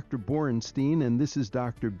 I'm Dr. Borenstein, and this is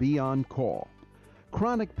Dr. B on Call.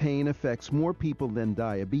 Chronic pain affects more people than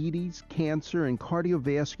diabetes, cancer, and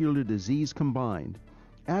cardiovascular disease combined.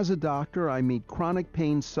 As a doctor, I meet chronic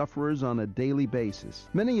pain sufferers on a daily basis,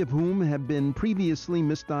 many of whom have been previously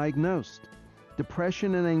misdiagnosed.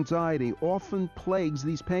 Depression and anxiety often plagues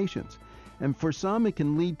these patients, and for some it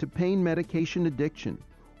can lead to pain medication addiction.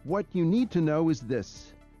 What you need to know is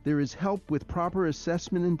this: there is help with proper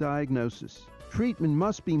assessment and diagnosis. Treatment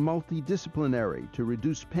must be multidisciplinary to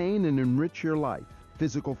reduce pain and enrich your life.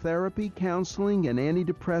 Physical therapy, counseling, and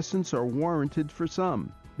antidepressants are warranted for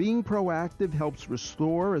some. Being proactive helps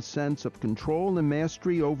restore a sense of control and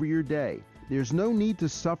mastery over your day. There's no need to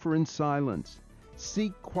suffer in silence.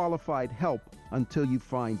 Seek qualified help until you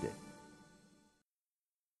find it.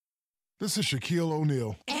 This is Shaquille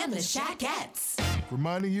O'Neal. And the Shaquettes.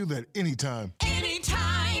 Reminding you that anytime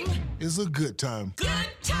is a good time. Good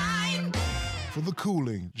time! For the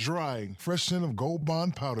cooling, drying, fresh scent of Gold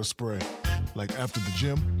Bond powder spray. Like after the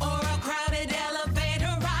gym. Or a crowded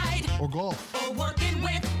elevator ride. Or golf. Or working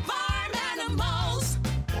with farm animals.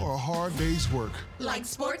 Or a hard day's work. Like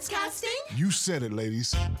sportscasting? You said it,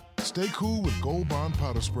 ladies. Stay cool with Gold Bond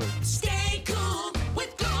powder spray. Stay cool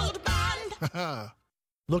with Gold Bond.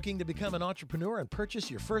 Looking to become an entrepreneur and purchase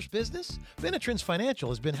your first business? Benetrends Financial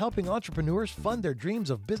has been helping entrepreneurs fund their dreams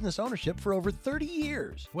of business ownership for over 30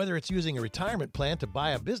 years. Whether it's using a retirement plan to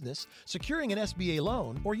buy a business, securing an SBA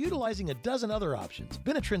loan, or utilizing a dozen other options,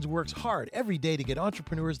 Benetrends works hard every day to get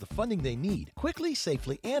entrepreneurs the funding they need, quickly,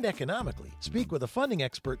 safely, and economically. Speak with a funding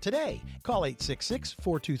expert today. Call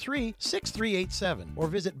 866-423-6387 or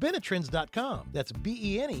visit Benetrends.com. That's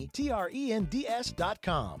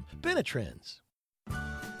BENETRENDS.com. Benetrends.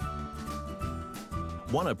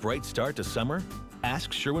 Want a bright start to summer?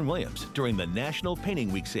 Ask Sherwin-Williams during the National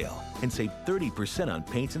Painting Week sale and save 30% on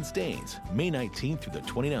paints and stains May 19th through the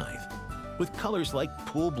 29th. With colors like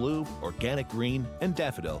pool blue, organic green, and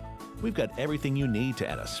daffodil, we've got everything you need to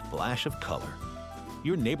add a splash of color.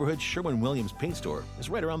 Your neighborhood Sherwin-Williams paint store is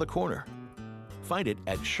right around the corner. Find it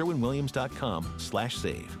at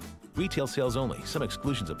sherwinwilliams.com/save. Retail sales only. Some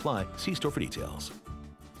exclusions apply. See store for details.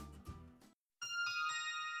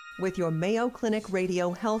 With your Mayo Clinic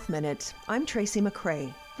Radio Health Minute, I'm Tracy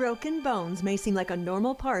McCrae. Broken bones may seem like a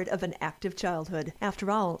normal part of an active childhood. After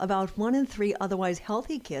all, about 1 in 3 otherwise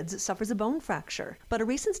healthy kids suffers a bone fracture. But a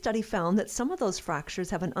recent study found that some of those fractures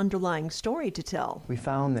have an underlying story to tell. We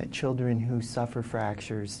found that children who suffer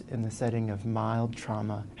fractures in the setting of mild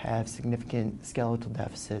trauma have significant skeletal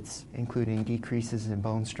deficits, including decreases in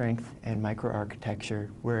bone strength and microarchitecture,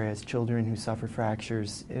 whereas children who suffer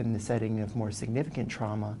fractures in the setting of more significant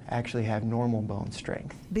trauma actually have normal bone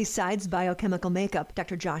strength. Besides biochemical makeup,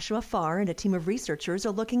 Dr. Joshua Farr and a team of researchers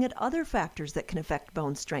are looking at other factors that can affect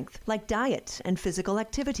bone strength, like diet and physical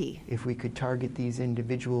activity. If we could target these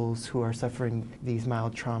individuals who are suffering these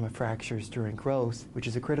mild trauma fractures during growth, which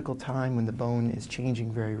is a critical time when the bone is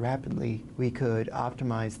changing very rapidly, we could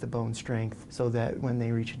optimize the bone strength so that when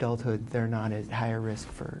they reach adulthood, they're not at higher risk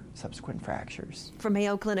for subsequent fractures. For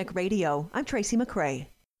Mayo Clinic Radio, I'm Tracy McCrae.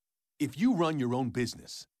 If you run your own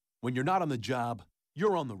business, when you're not on the job,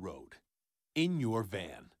 you're on the road. In your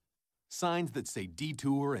van. Signs that say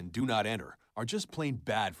detour and do not enter are just plain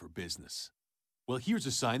bad for business. Well, here's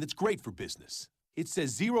a sign that's great for business. It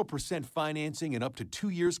says 0% financing and up to 2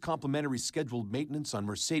 years complimentary scheduled maintenance on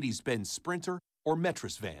Mercedes-Benz Sprinter or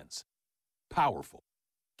Metris vans. Powerful,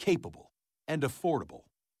 capable, and affordable.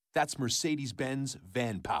 That's Mercedes-Benz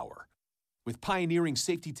Van Power. With pioneering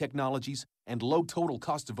safety technologies and low total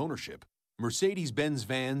cost of ownership, Mercedes-Benz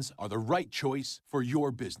vans are the right choice for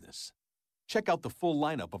your business. Check out the full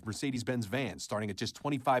lineup of Mercedes-Benz vans starting at just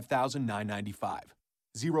 $25,995.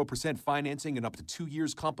 0% financing and up to 2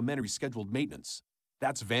 years complimentary scheduled maintenance.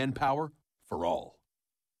 That's van power for all.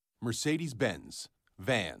 Mercedes-Benz.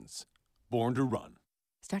 Vans. Born to run.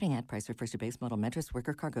 Starting ad price refers to base model Metris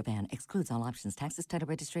worker cargo van. Excludes all options, taxes, title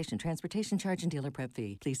registration, transportation charge, and dealer prep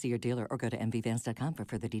fee. Please see your dealer or go to mvvans.com for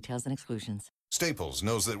further details and exclusions. Staples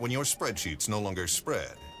knows that when your spreadsheets no longer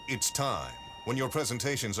spread, it's time. When your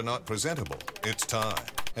presentations are not presentable, it's time.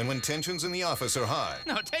 And when tensions in the office are high...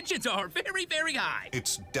 No, tensions are very, very high.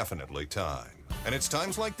 It's definitely time. And it's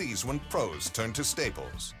times like these when pros turn to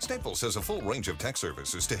Staples. Staples has a full range of tech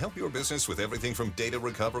services to help your business with everything from data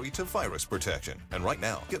recovery to virus protection. And right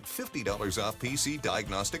now, get $50 off PC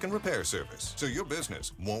diagnostic and repair service, so your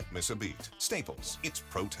business won't miss a beat. Staples, it's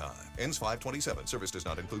pro time. Ends 5/27. Service does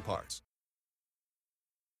not include parts.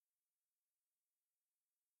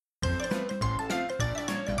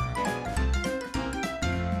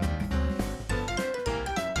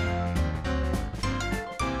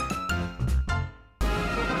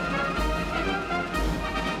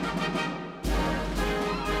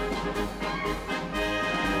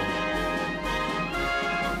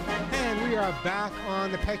 Back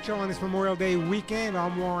on the Pet Show on this Memorial Day weekend.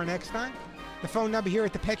 I'm Warren Eckstein. The phone number here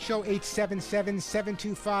at the Pet Show,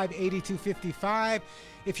 877-725-8255.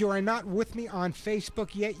 If you are not with me on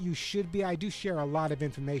Facebook yet, you should be. I do share a lot of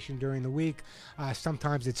information during the week.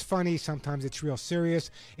 Sometimes it's funny, sometimes it's real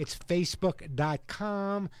serious. It's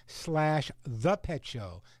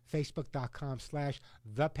facebook.com/thepetshow.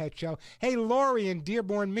 Facebook.com/thepetshow. Hey, Lori in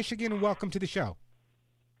Dearborn, Michigan, welcome to the show.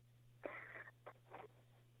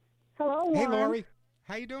 Hello, Warren. Hey, Lori.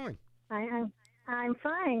 How you doing? I'm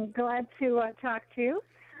fine. Glad to talk to you.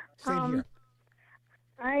 Same here.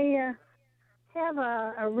 I have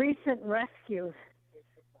a recent rescue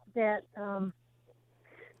that let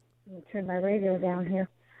me turn my radio down here.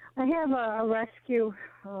 I have a rescue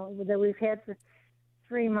that we've had for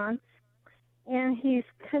 3 months, and he's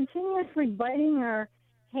continuously biting our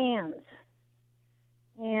hands.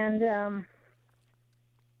 And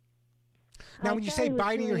now, when you say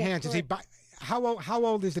biting your hands, is he how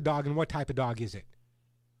old is the dog, and what type of dog is it?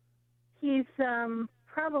 He's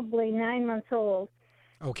probably 9 months old.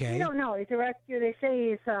 Okay. We don't know. He's a rescue. They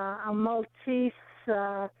say he's a Maltese,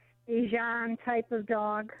 Bichon type of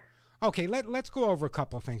dog. Okay, let's go over a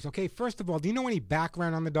couple of things. Okay, first of all, do you know any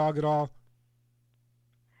background on the dog at all?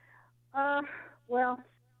 Well,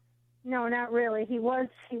 no, not really. He was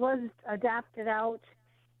adopted out,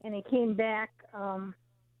 and he came back.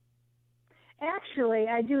 Actually,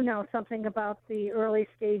 I do know something about the early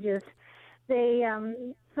stages. They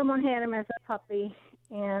someone had him as a puppy,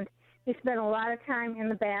 and he spent a lot of time in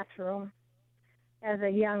the bathroom as a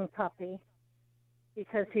young puppy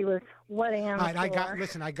because he was wetting on the floor.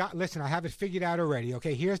 Listen, I have it figured out already.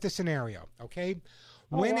 Okay, here's the scenario. Okay,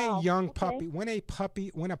 when a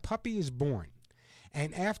puppy is born,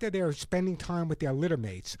 and after they're spending time with their litter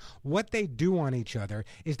mates, what they do on each other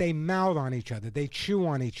is they mouth on each other. They chew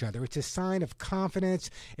on each other. It's a sign of confidence.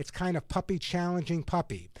 It's kind of puppy challenging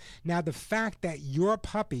puppy. Now, the fact that your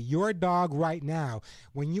puppy, your dog right now,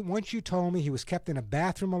 once you told me he was kept in a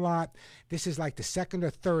bathroom a lot, this is like the second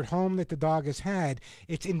or third home that the dog has had,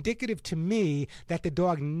 it's indicative to me that the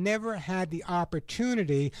dog never had the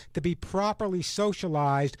opportunity to be properly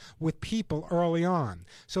socialized with people early on.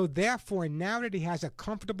 So therefore, now that he has a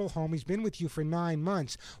comfortable home, he's been with you for 9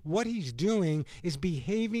 months, what he's doing is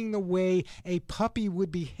behaving the way a puppy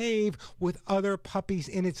would behave with other puppies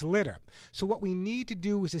in its litter. So what we need to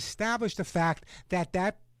do is establish the fact that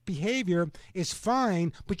that behavior is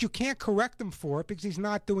fine, but you can't correct him for it because he's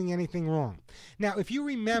not doing anything wrong. Now, if you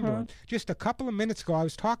remember, just a couple of minutes ago, I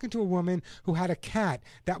was talking to a woman who had a cat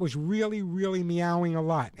that was really, really meowing a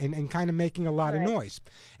lot and kind of making a lot of noise.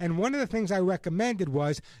 And one of the things I recommended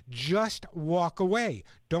was just walk away.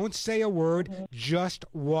 Don't say a word, just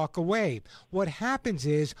walk away. What happens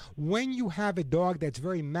is when you have a dog that's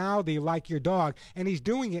very mouthy like your dog, and he's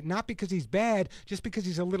doing it not because he's bad, just because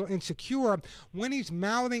he's a little insecure, when he's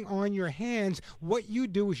mouthing on your hands, what you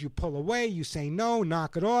do is you pull away, you say no,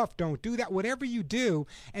 knock it off, don't do that, whatever you do.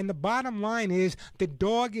 And the bottom line is the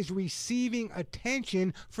dog is receiving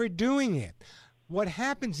attention for doing it. What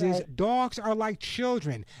happens is dogs are like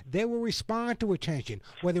children. They will respond to attention.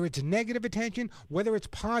 Whether it's negative attention, whether it's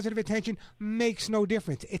positive attention, makes no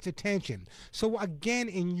difference. It's attention. So again,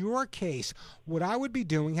 in your case, what I would be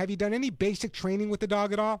doing, have you done any basic training with the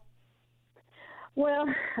dog at all? Well,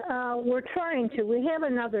 we're trying to. We have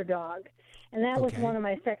another dog, and that was one of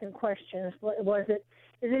my second questions. Is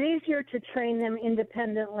it easier to train them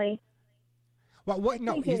independently? Well,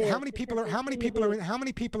 how many people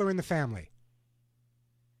are in the family?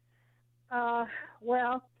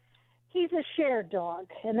 Well, he's a shared dog,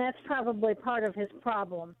 and that's probably part of his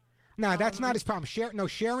problem. No, that's not his problem.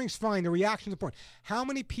 Sharing's fine. The reaction's important. How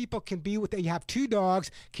many people can be with you? Have two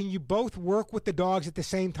dogs. Can you both work with the dogs at the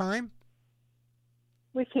same time?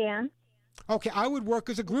 We can. Okay, I would work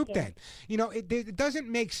as a group then. You know, it doesn't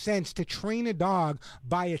make sense to train a dog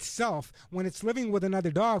by itself when it's living with another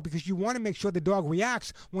dog because you want to make sure the dog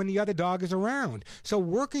reacts when the other dog is around. So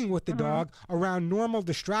working with the dog around normal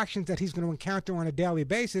distractions that he's going to encounter on a daily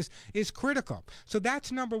basis is critical. So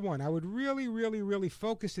that's number one. I would really, really, really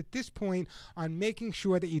focus at this point on making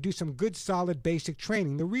sure that you do some good, solid, basic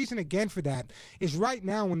training. The reason, again, for that is right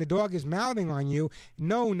now when the dog is mouthing on you,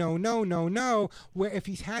 no, no, no, no, no, where if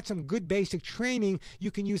he's had some good basic training, you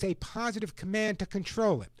can use a positive command to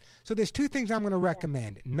control it. So there's two things I'm going to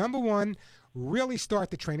recommend. Number one, really start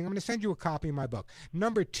the training. I'm going to send you a copy of my book.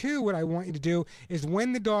 Number two, what I want you to do is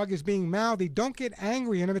when the dog is being mouthy, don't get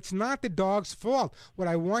angry, and if it's not the dog's fault, what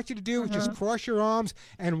I want you to do is just cross your arms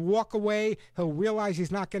and walk away. He'll realize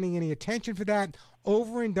he's not getting any attention for that.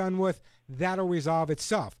 Over and done with. That'll resolve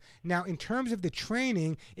itself. Now, in terms of the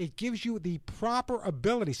training, it gives you the proper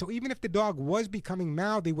ability. So even if the dog was becoming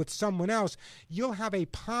mouthy with someone else, you'll have a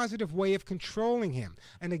positive way of controlling him.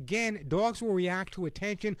 And again, dogs will react to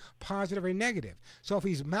attention, positive or negative. So if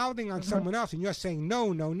he's mouthing on someone else and you're saying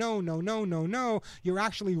no, no, no, no, no, no, no, you're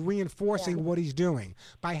actually reinforcing what he's doing.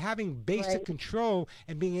 By having basic control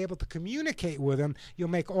and being able to communicate with him, you'll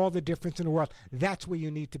make all the difference in the world. That's where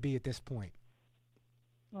you need to be at this point.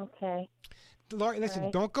 Okay. Lori, listen,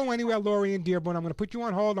 Right. don't go anywhere, Lori and Dearborn. I'm going to put you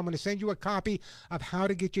on hold. I'm going to send you a copy of how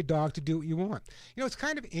to get your dog to do what you want. You know, it's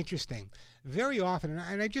kind of interesting. Very often,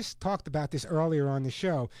 and I just talked about this earlier on the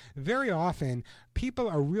show, very often people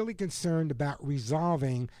are really concerned about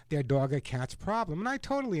resolving their dog or cat's problem. And I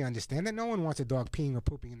totally understand that. No one wants a dog peeing or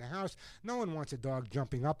pooping in the house. No one wants a dog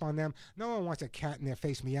jumping up on them. No one wants a cat in their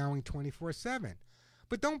face meowing 24/7.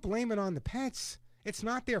 But don't blame it on the pets. It's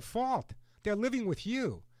not their fault. They're living with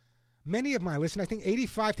you. Many of my listeners, I think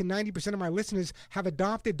 85 to 90% of my listeners, have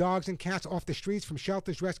adopted dogs and cats off the streets from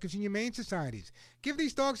shelters, rescues, and humane societies. Give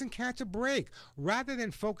these dogs and cats a break. Rather than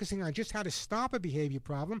focusing on just how to stop a behavior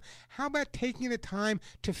problem, how about taking the time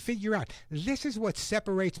to figure out, this is what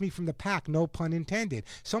separates me from the pack, no pun intended.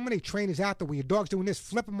 So many trainers out there where your dog's doing this,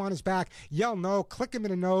 flip him on his back, yell no, click him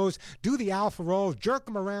in the nose, do the alpha roll, jerk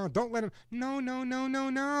him around, don't let him. No, no, no, no,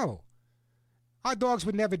 no. Our dogs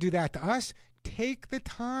would never do that to us. Take the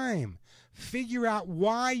time. Figure out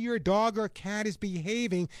why your dog or cat is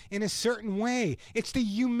behaving in a certain way. It's the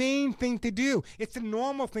humane thing to do. It's the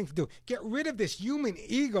normal thing to do. Get rid of this human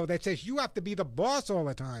ego that says you have to be the boss all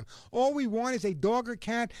the time. All we want is a dog or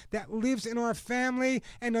cat that lives in our family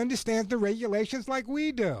and understands the regulations like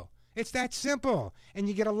we do. It's that simple. And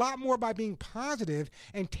you get a lot more by being positive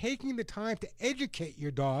and taking the time to educate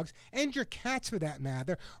your dogs and your cats for that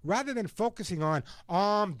matter, rather than focusing on,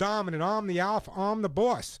 I'm dominant, I'm the alpha, I'm the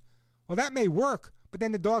boss. Well, that may work, but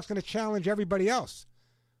then the dog's going to challenge everybody else.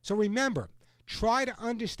 So remember, try to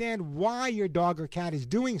understand why your dog or cat is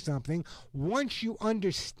doing something. Once you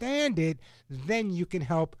understand it, then you can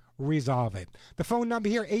help resolve it. The phone number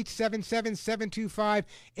here,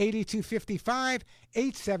 877-725-8255,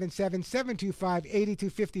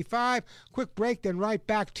 877-725-8255. Quick break, then right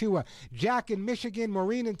back to Jack in Michigan,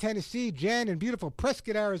 Maureen in Tennessee, Jen in beautiful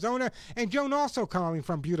Prescott, Arizona, and Joan also calling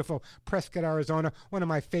from beautiful Prescott, Arizona, one of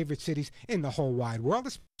my favorite cities in the whole wide world,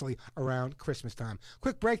 especially around Christmas time.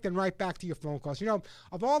 Quick break, then right back to your phone calls. You know,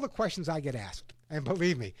 of all the questions I get asked, and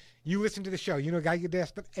believe me, you listen to the show, you know I get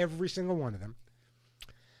asked every single one of them.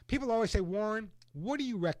 People always say, Warren, what do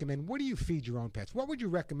you recommend? What do you feed your own pets? What would you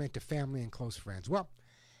recommend to family and close friends? Well,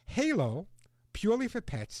 Halo, purely for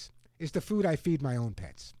pets, is the food I feed my own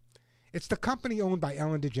pets. It's the company owned by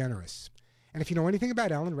Ellen DeGeneres. And if you know anything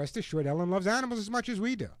about Ellen, rest assured Ellen loves animals as much as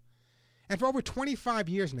we do. And for over 25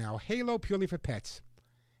 years now, Halo, purely for pets,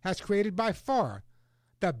 has created by far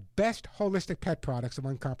the best holistic pet products of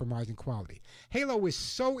uncompromising quality. Halo is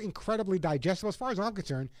so incredibly digestible. As far as I'm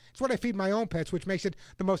concerned, it's what I feed my own pets, which makes it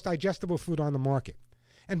the most digestible food on the market.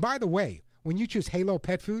 And by the way, when you choose Halo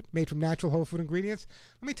pet food made from natural whole food ingredients,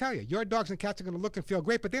 let me tell you, your dogs and cats are going to look and feel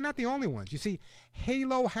great, but they're not the only ones. You see,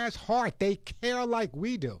 Halo has heart. They care like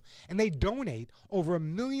we do. And they donate over 1.5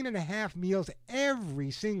 million meals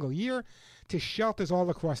every single year to shelters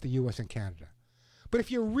all across the U.S. and Canada. But if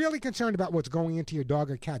you're really concerned about what's going into your dog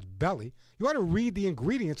or cat's belly, you ought to read the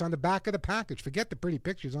ingredients on the back of the package. Forget the pretty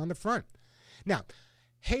pictures on the front. Now,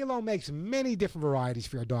 Halo makes many different varieties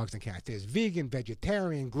for your dogs and cats. There's vegan,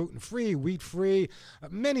 vegetarian, gluten-free, wheat-free,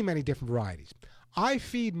 many, many different varieties. I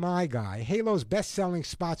feed my guy Halo's best-selling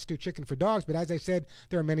spot stew chicken for dogs, but as I said,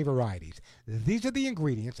 there are many varieties. These are the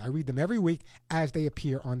ingredients. I read them every week as they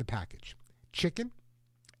appear on the package. Chicken,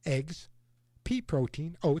 eggs, pea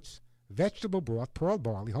protein, oats, vegetable broth, pearl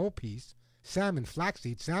barley, whole peas, salmon,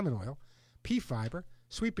 flaxseed, salmon oil, pea fiber,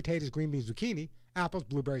 sweet potatoes, green beans, zucchini, apples,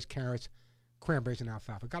 blueberries, carrots, cranberries, and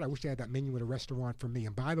alfalfa. God, I wish they had that menu at a restaurant for me.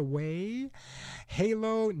 And by the way,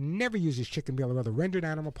 Halo never uses chicken meal or other rendered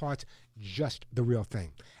animal parts, just the real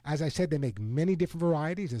thing. As I said, they make many different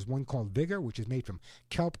varieties. There's one called Vigor, which is made from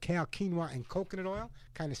kelp, kale, quinoa, and coconut oil.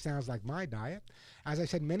 Kind of sounds like my diet. As I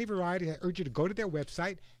said, many varieties. I urge you to go to their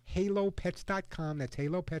website, halopets.com. That's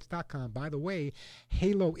halopets.com. By the way,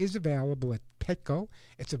 Halo is available at Petco.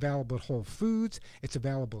 It's available at Whole Foods. It's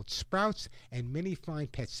available at Sprouts and many fine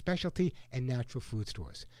pet specialty and natural food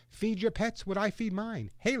stores. Feed your pets what I feed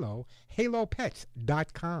mine. Halo,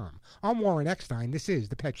 halopets.com. I'm Warren Eckstein. This is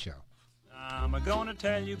The Pet Show. I'm gonna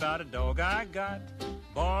tell you about a dog I got,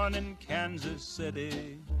 born in Kansas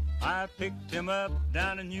City. I picked him up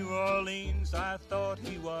down in New Orleans. I thought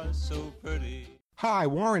he was so pretty. Hi,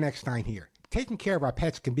 Warren Eckstein here. Taking care of our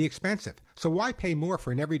pets can be expensive, so why pay more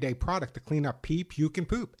for an everyday product to clean up pee, puke, and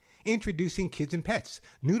poop? Introducing Kids and Pets.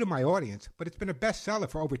 New to my audience, but it's been a bestseller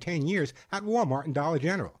for over 10 years at Walmart and Dollar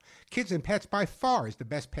General. Kids and Pets by far is the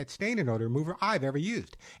best pet stain and odor remover I've ever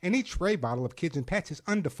used. And each spray bottle of Kids and Pets is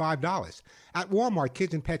under $5. At Walmart,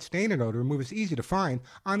 Kids and Pets stain and odor remover is easy to find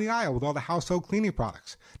on the aisle with all the household cleaning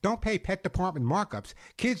products. Don't pay pet department markups.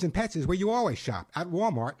 Kids and Pets is where you always shop, at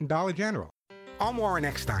Walmart and Dollar General. I'm Warren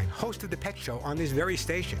Eckstein, host of The Pet Show on this very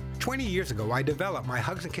station. 20 years ago, I developed my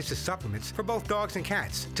Hugs and Kisses supplements for both dogs and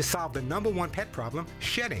cats to solve the #1 pet problem,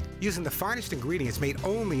 shedding. Using the finest ingredients made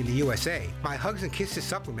only in the USA, my Hugs and Kisses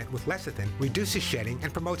supplement with lecithin reduces shedding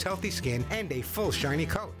and promotes healthy skin and a full shiny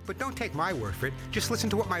coat. But don't take my word for it. Just listen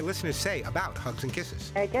to what my listeners say about Hugs and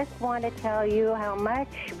Kisses. I just want to tell you how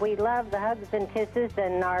much we love the Hugs and Kisses,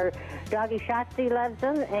 and our doggy Shotzi loves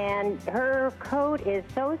them, and her coat is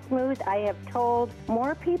so smooth. I have told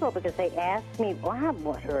more people because they ask me, wow,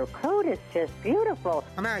 her coat is just beautiful.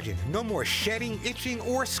 Imagine, no more shedding, itching,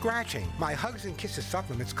 or scratching. My Hugs and Kisses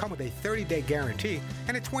supplements come with a 30-day guarantee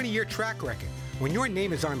and a 20-year track record. When your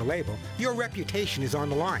name is on the label, your reputation is on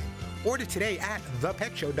the line. Order today at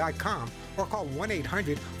thepetshow.com or call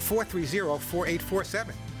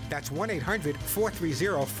 1-800-430-4847. That's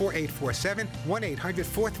 1-800-430-4847,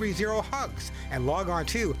 1-800-430-HUGS, and log on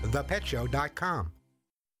to thepetshow.com.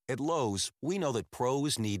 At Lowe's, we know that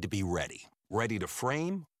pros need to be ready. Ready to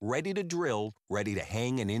frame, ready to drill, ready to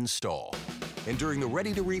hang and install. And during the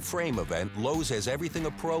Ready to Reframe event, Lowe's has everything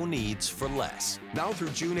a pro needs for less. Now through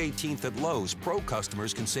June 18th at Lowe's, pro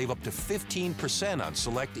customers can save up to 15% on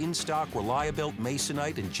select in-stock Reliabuilt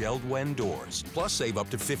Masonite and Gelled Wen doors. Plus save up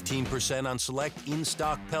to 15% on select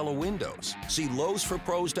in-stock Pella windows. See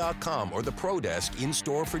Lowe'sForPros.com or the Pro Desk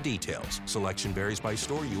in-store for details. Selection varies by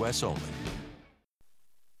store, U.S. only.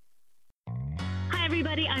 Hi,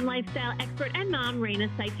 everybody. I'm lifestyle expert and mom, Raina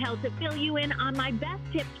Seitel, to fill you in on my best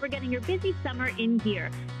tips for getting your busy summer in gear.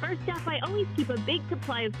 First off, I always keep a big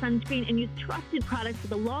supply of sunscreen and use trusted products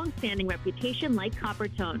with a long-standing reputation like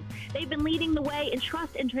Coppertone. They've been leading the way in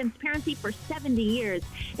trust and transparency for 70 years.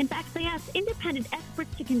 In fact, they asked independent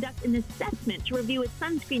experts to conduct an assessment to review its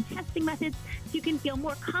sunscreen testing methods so you can feel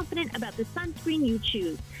more confident about the sunscreen you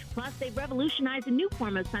choose. Plus, they've revolutionized a new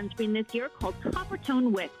form of sunscreen this year called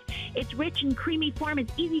Coppertone Whipped. Its rich and creamy form is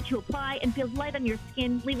easy to apply and feels light on your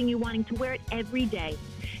skin, leaving you wanting to wear it every day.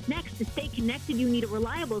 Next, to stay connected, you need a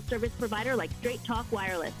reliable service provider like Straight Talk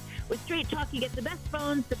Wireless. With Straight Talk, you get the best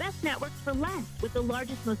phones, the best networks for less, with the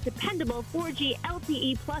largest, most dependable 4G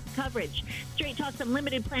LTE Plus coverage. Straight Talk's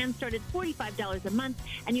unlimited plans start at $45 a month,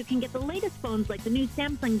 and you can get the latest phones like the new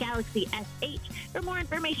Samsung Galaxy S8. For more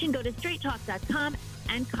information, go to straighttalk.com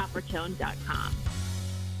and coppertone.com.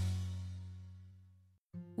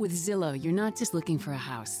 With Zillow, you're not just looking for a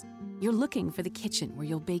house. You're looking for the kitchen where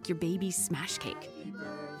you'll bake your baby's smash cake.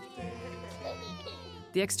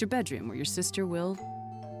 The extra bedroom where your sister will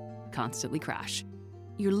constantly crash.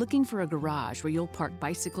 You're looking for a garage where you'll park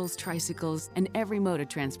bicycles, tricycles, and every mode of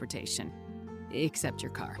transportation, except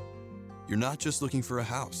your car. You're not just looking for a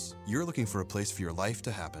house. You're looking for a place for your life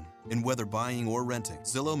to happen. And whether buying or renting,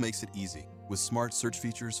 Zillow makes it easy with smart search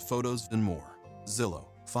features, photos, and more. Zillow,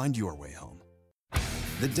 find your way home.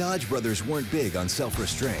 The Dodge brothers weren't big on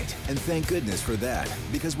self-restraint, and thank goodness for that,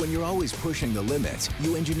 because when you're always pushing the limits,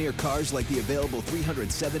 you engineer cars like the available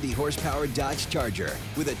 370-horsepower Dodge Charger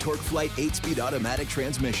with a TorqueFlite 8-speed automatic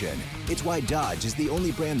transmission. It's why Dodge is the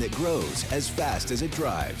only brand that grows as fast as it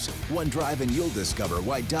drives. One drive and you'll discover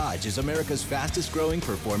why Dodge is America's fastest-growing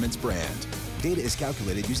performance brand. Data is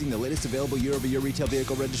calculated using the latest available year-over-year retail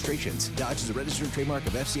vehicle registrations. Dodge is a registered trademark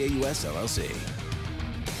of FCA US LLC.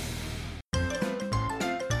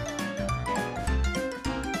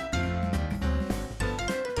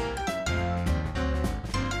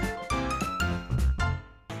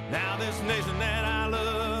 Now this nation that I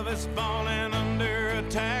love is falling under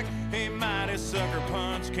attack. A mighty sucker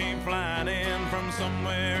punch came flying in from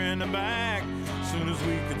somewhere in the back. Soon as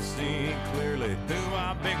we could see clearly through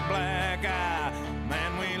our big black eye,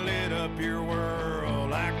 man, we lit up your world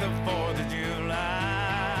like the 4th of July.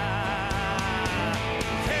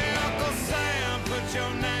 Hey, Uncle Sam, put your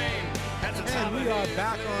name at the top And we are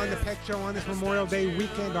back on The Pet Show on this Memorial Day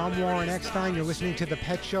weekend. I'm Warren Eckstein. You're listening to The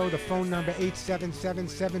Pet Show. The phone number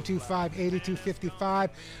 877-725-8255.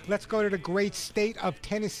 Let's go to the great state of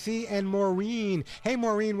Tennessee and Maureen. Hey,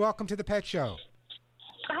 Maureen, welcome to The Pet Show.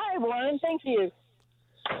 Hi, Warren. Thank you.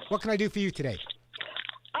 What can I do for you today?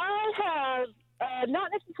 I have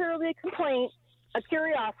not necessarily a complaint, a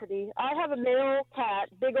curiosity. I have a male cat,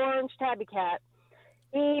 big orange tabby cat.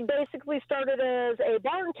 He basically started as a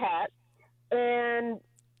barn cat and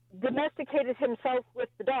domesticated himself with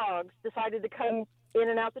the dogs, decided to come in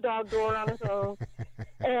and out the dog door on his own.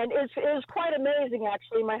 And it was quite amazing,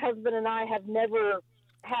 actually. My husband and I have never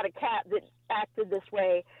had a cat that acted this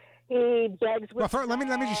way. He begs with Well, let me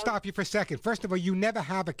just stop you for a second. First of all, you never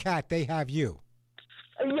have a cat. They have you.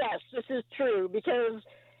 Yes, this is true, because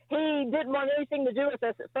he didn't want anything to do with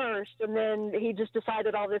us at first, and then he just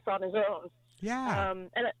decided all this on his own. Yeah.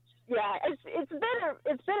 Yeah, it's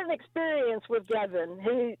been an experience with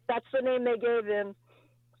Devin. That's the name they gave him,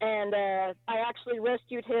 and I actually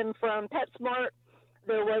rescued him from PetSmart.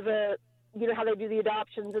 There was you know how they do the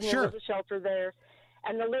adoptions, and Sure. there was a shelter there.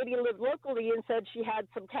 And the lady lived locally and said she had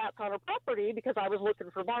some cats on her property because I was looking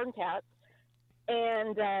for barn cats.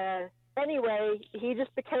 And anyway, he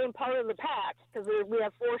just became part of the pack because we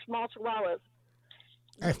have 4 small chihuahuas.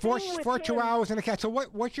 And four chihuahuas and a cat. So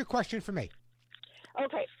what's your question for me?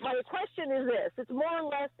 Okay, my question is this. It's more or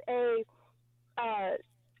less a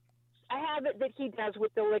habit that he does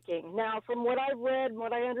with the licking. Now, from what I've read and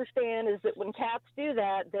what I understand is that when cats do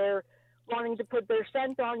that, they're wanting to put their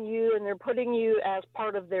scent on you, and they're putting you as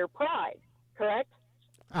part of their pride, correct?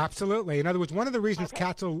 Absolutely. In other words, one of the reasons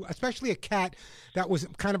cats, especially a cat that was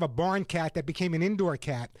kind of a barn cat that became an indoor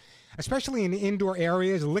cat, especially in indoor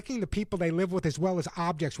areas, licking the people they live with as well as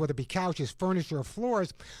objects, whether it be couches, furniture, or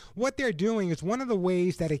floors, what they're doing is one of the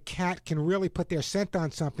ways that a cat can really put their scent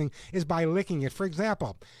on something is by licking it. For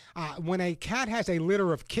example, when a cat has a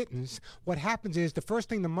litter of kittens, what happens is the first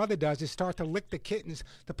thing the mother does is start to lick the kittens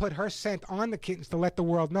to put her scent on the kittens to let the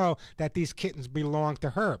world know that these kittens belong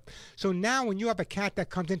to her. So now when you have a cat that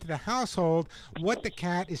comes into the household, what the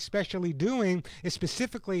cat is specially doing is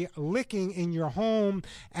specifically licking in your home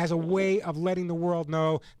as a way of letting the world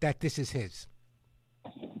know that this is his.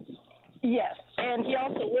 Yes, and he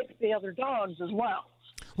also licks the other dogs as well.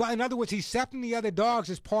 Well, in other words, he's accepting the other dogs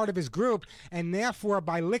as part of his group, and therefore,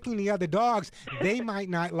 by licking the other dogs, they might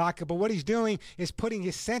not like it. But what he's doing is putting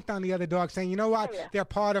his scent on the other dogs, saying, you know what, they're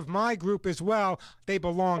part of my group as well. They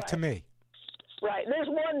belong to me. Right. There's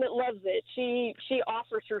one that loves it. She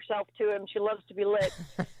offers herself to him. She loves to be licked.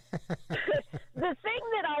 The thing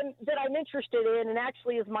that I'm interested in, and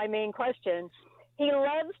actually is my main question, he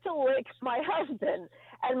loves to lick my husband.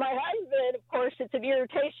 And my husband, of course, it's an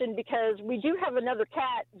irritation because we do have another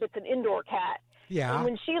cat that's an indoor cat. Yeah. And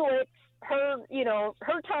when she licks, her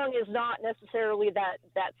tongue is not necessarily that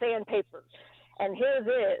sandpaper. And his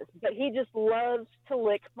is, but he just loves to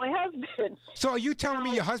lick my husband. So are you telling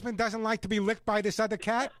me your husband doesn't like to be licked by this other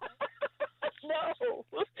cat? No.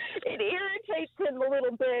 It irritates him a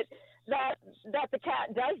little bit that the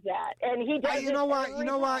cat does that. And he does You know what?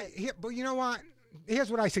 But you know what?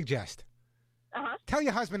 Here's what I suggest. Tell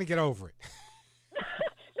your husband to get over it. No,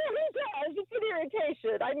 he does. It's an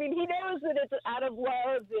irritation. I mean, he knows that it's out of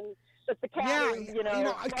love and that the cat is,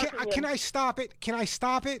 Can I stop it? Can I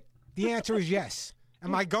stop it? The answer is yes.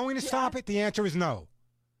 Am I going to stop it? The answer is no.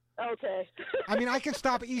 Okay. I mean, I can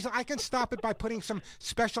stop it easily. I can stop it by putting some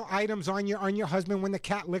special items on your husband when the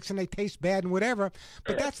cat licks and they taste bad and whatever.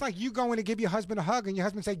 But that's like you going to give your husband a hug and your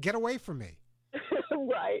husband say, "Get away from me."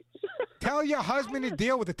 Right. Tell your husband to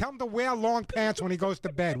deal with it. Tell him to wear long pants when he goes to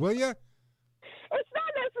bed, will you? It's not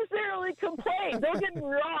necessarily complaint. Don't get me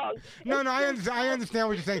wrong. No, I understand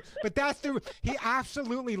what you're saying. But he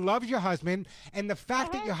absolutely loves your husband, and the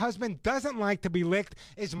fact that your husband doesn't like to be licked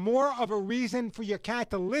is more of a reason for your cat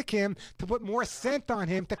to lick him, to put more scent on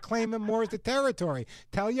him, to claim him more as the territory.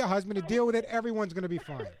 Tell your husband to deal with it. Everyone's going to be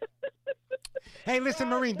fine. Hey, listen,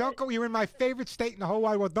 Maureen, don't go. You're in my favorite state in the whole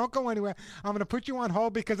wide world. Don't go anywhere. I'm going to put you on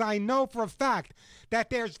hold because I know for a fact that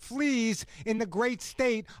there's fleas in the great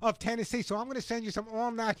state of Tennessee. So I'm going to send you some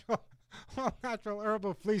all-natural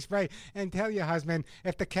herbal flea spray and tell your husband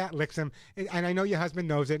if the cat licks him. And I know your husband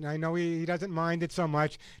knows it, and I know he doesn't mind it so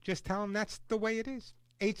much. Just tell him that's the way it is.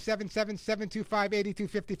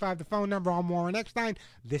 877-725-8255, the phone number. I'm Warren Eckstein.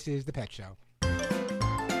 This is The Pet Show.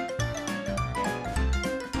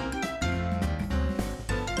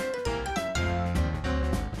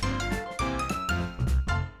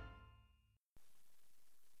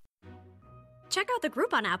 Check out the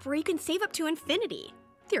Groupon app where you can save up to infinity,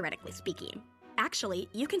 theoretically speaking. Actually,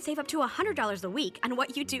 you can save up to $100 a week on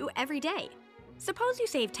what you do every day. Suppose you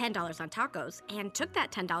saved $10 on tacos and took that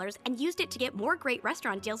 $10 and used it to get more great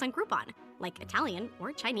restaurant deals on Groupon, like Italian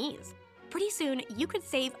or Chinese. Pretty soon, you could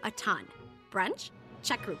save a ton. Brunch?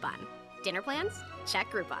 Check Groupon. Dinner plans? Check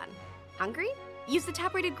Groupon. Hungry? Use the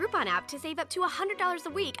top-rated Groupon app to save up to $100 a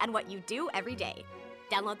week on what you do every day.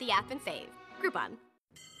 Download the app and save. Groupon.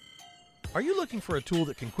 Are you looking for a tool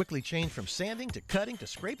that can quickly change from sanding to cutting to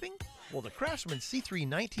scraping? Well, the Craftsman C3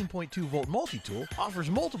 19.2 volt multi-tool offers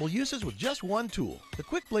multiple uses with just one tool. The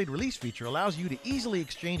quick blade release feature allows you to easily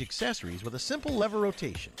exchange accessories with a simple lever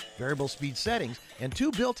rotation. Variable speed settings and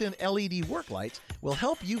 2 built-in LED work lights will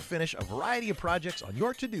help you finish a variety of projects on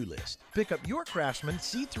your to-do list. Pick up your Craftsman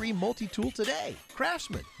C3 multi-tool today.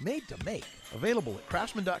 Craftsman, made to make. Available at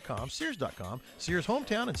craftsman.com, Sears.com, Sears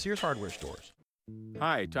Hometown, and Sears Hardware stores.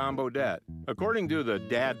 Hi, Tom Bodette. According to the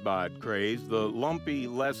dad bod craze, the lumpy,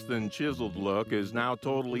 less than chiseled look is now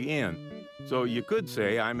totally in. So you could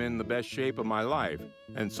say I'm in the best shape of my life.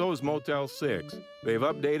 And so is Motel 6. They've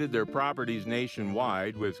updated their properties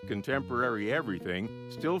nationwide with contemporary everything,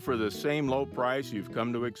 still for the same low price you've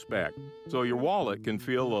come to expect. So your wallet can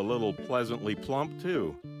feel a little pleasantly plump,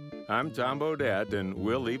 too. I'm Tom Bodette, and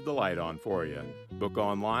we'll leave the light on for you. Book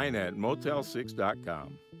online at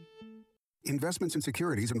motel6.com. Investments in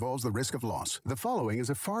securities involves the risk of loss. The following is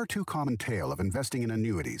a far too common tale of investing in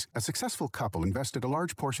annuities. A successful couple invested a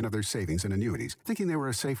large portion of their savings in annuities, thinking they were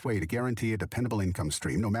a safe way to guarantee a dependable income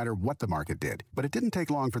stream no matter what the market did. But it didn't take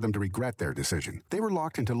long for them to regret their decision. They were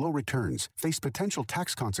locked into low returns, faced potential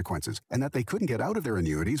tax consequences, and that they couldn't get out of their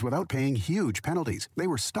annuities without paying huge penalties. They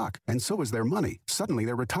were stuck, and so was their money. Suddenly,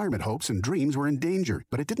 their retirement hopes and dreams were in danger.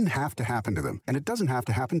 But it didn't have to happen to them, and it doesn't have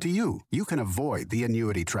to happen to you. You can avoid the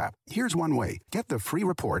annuity trap. Here's one way. Get the free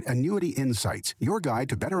report Annuity Insights, your guide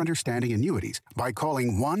to better understanding annuities, by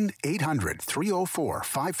calling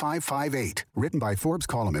 1-800-304-5558. Written by Forbes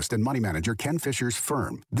columnist and money manager Ken Fisher's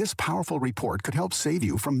firm. This powerful report could help save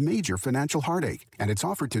you from major financial heartache, and it's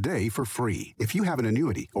offered today for free. If you have an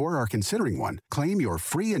annuity or are considering one, claim your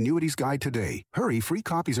free annuities guide today. Hurry, free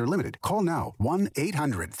copies are limited. Call now.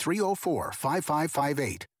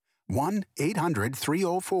 1-800-304-5558.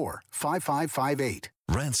 1-800-304-5558.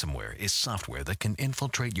 Ransomware is software that can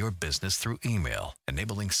infiltrate your business through email,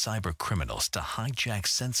 enabling cyber criminals to hijack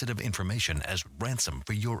sensitive information as ransom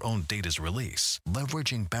for your own data's release.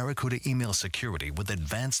 Leveraging Barracuda email security with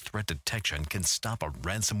advanced threat detection can stop a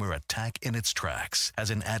ransomware attack in its tracks. As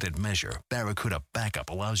an added measure, Barracuda Backup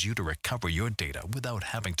allows you to recover your data without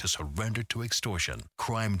having to surrender to extortion.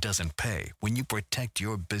 Crime doesn't pay when you protect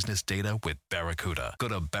your business data with Barracuda. Go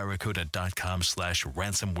to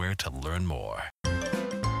barracuda.com/ransomware to learn more.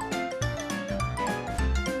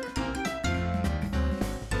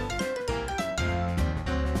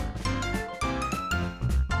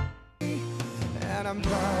 And I'm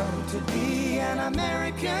proud to be an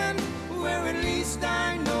American, where at least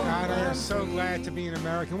I know. God, I am so glad to be an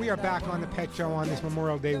American. We are back on the Pet Show on this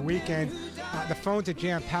Memorial Day weekend. The phones are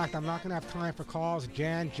jam-packed. I'm not going to have time for calls.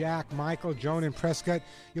 Jan, Jack, Michael, Joan, and Prescott,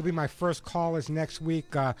 you'll be my first callers next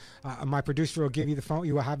week. My producer will give you the phone.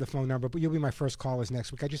 You will have the phone number, but you'll be my first callers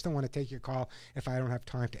next week. I just don't want to take your call if I don't have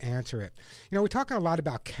time to answer it. You know, we're talking a lot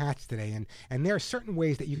about cats today, and there are certain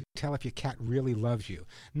ways that you can tell if your cat really loves you.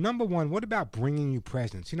 Number one, what about bringing you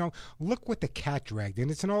presents? You know, look what the cat dragged in.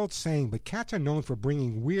 It's an old saying, but cats are known for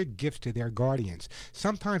bringing weird gifts to their guardians.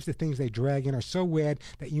 Sometimes the things they drag in are so weird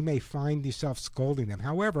that you may find yourself scolding them.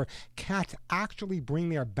 However, cats actually bring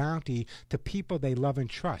their bounty to people they love and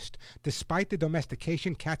trust. Despite the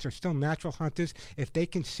domestication, cats are still natural hunters. If they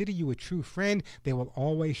consider you a true friend, they will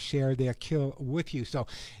always share their kill with you. So,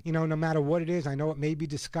 you know, no matter what it is, I know it may be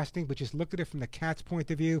disgusting, but just look at it from the cat's point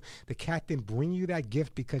of view. The cat didn't bring you that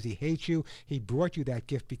gift because he hates you. He brought you that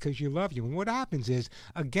gift because you love you. And what happens is,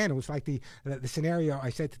 again, it was like the scenario I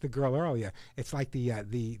said to the girl earlier. It's like the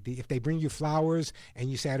if they bring you flowers and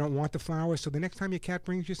you say, I don't want the flowers, so the next time your cat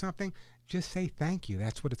brings you something, just say thank you.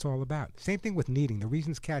 That's what it's all about. Same thing with kneading. The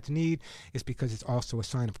reasons cats knead is because it's also a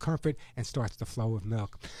sign of comfort and starts the flow of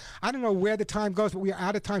milk. I don't know where the time goes, but we are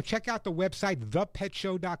out of time. Check out the website,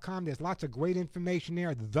 thepetshow.com. There's lots of great information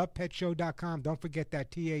there, thepetshow.com. Don't forget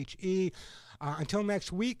that THE. Until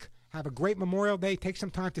next week, have a great Memorial Day. Take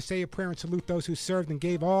some time to say a prayer and salute those who served and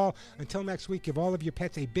gave all. Until next week, give all of your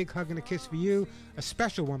pets a big hug and a kiss for you, a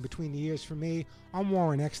special one between the ears for me. I'm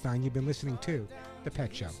Warren Eckstein. You've been listening to The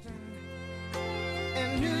Pet Show.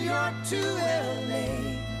 And New York to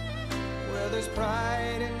LA, where there's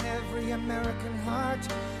pride in every American heart.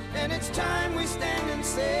 And it's time we stand and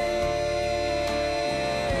say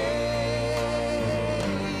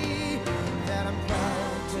that I'm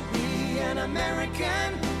proud to be an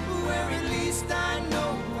American, where at least I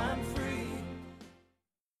know I'm free.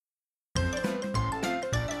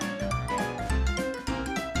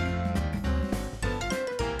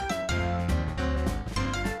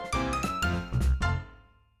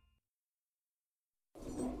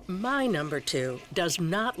 My number 2 does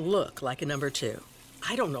not look like a number 2.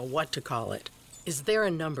 I don't know what to call it. Is there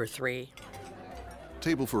a number 3?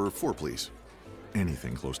 Table for 4, please.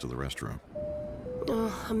 Anything close to the restroom.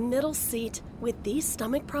 Oh, a middle seat with these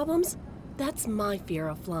stomach problems? That's my fear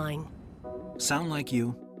of flying. Sound like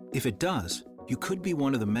you? If it does, you could be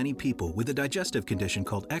one of the many people with a digestive condition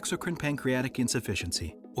called exocrine pancreatic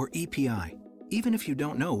insufficiency, or EPI. Even if you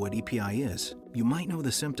don't know what EPI is, you might know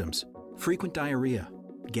the symptoms: frequent diarrhea,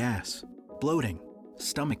 gas, bloating,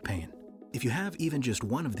 stomach pain. If you have even just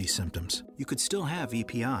one of these symptoms, you could still have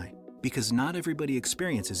EPI. because not everybody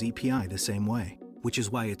experiences EPI the same way, which is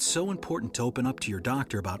why it's so important to open up to your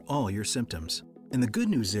doctor about all your symptoms. And the good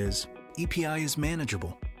news is, EPI is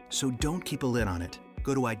manageable, so don't keep a lid on it.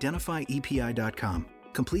 Go to identifyepi.com,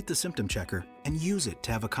 complete the symptom checker, and use it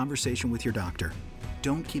to have a conversation with your doctor.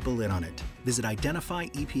 Don't keep a lid on it. Visit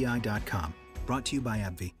identifyepi.com. Brought to you by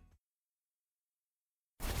AbbVie.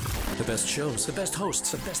 The best shows, the best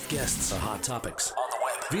hosts, the best guests, the hot topics. On the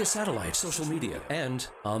web, via satellite, social media, and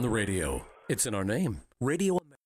on the radio. It's in our name. Radio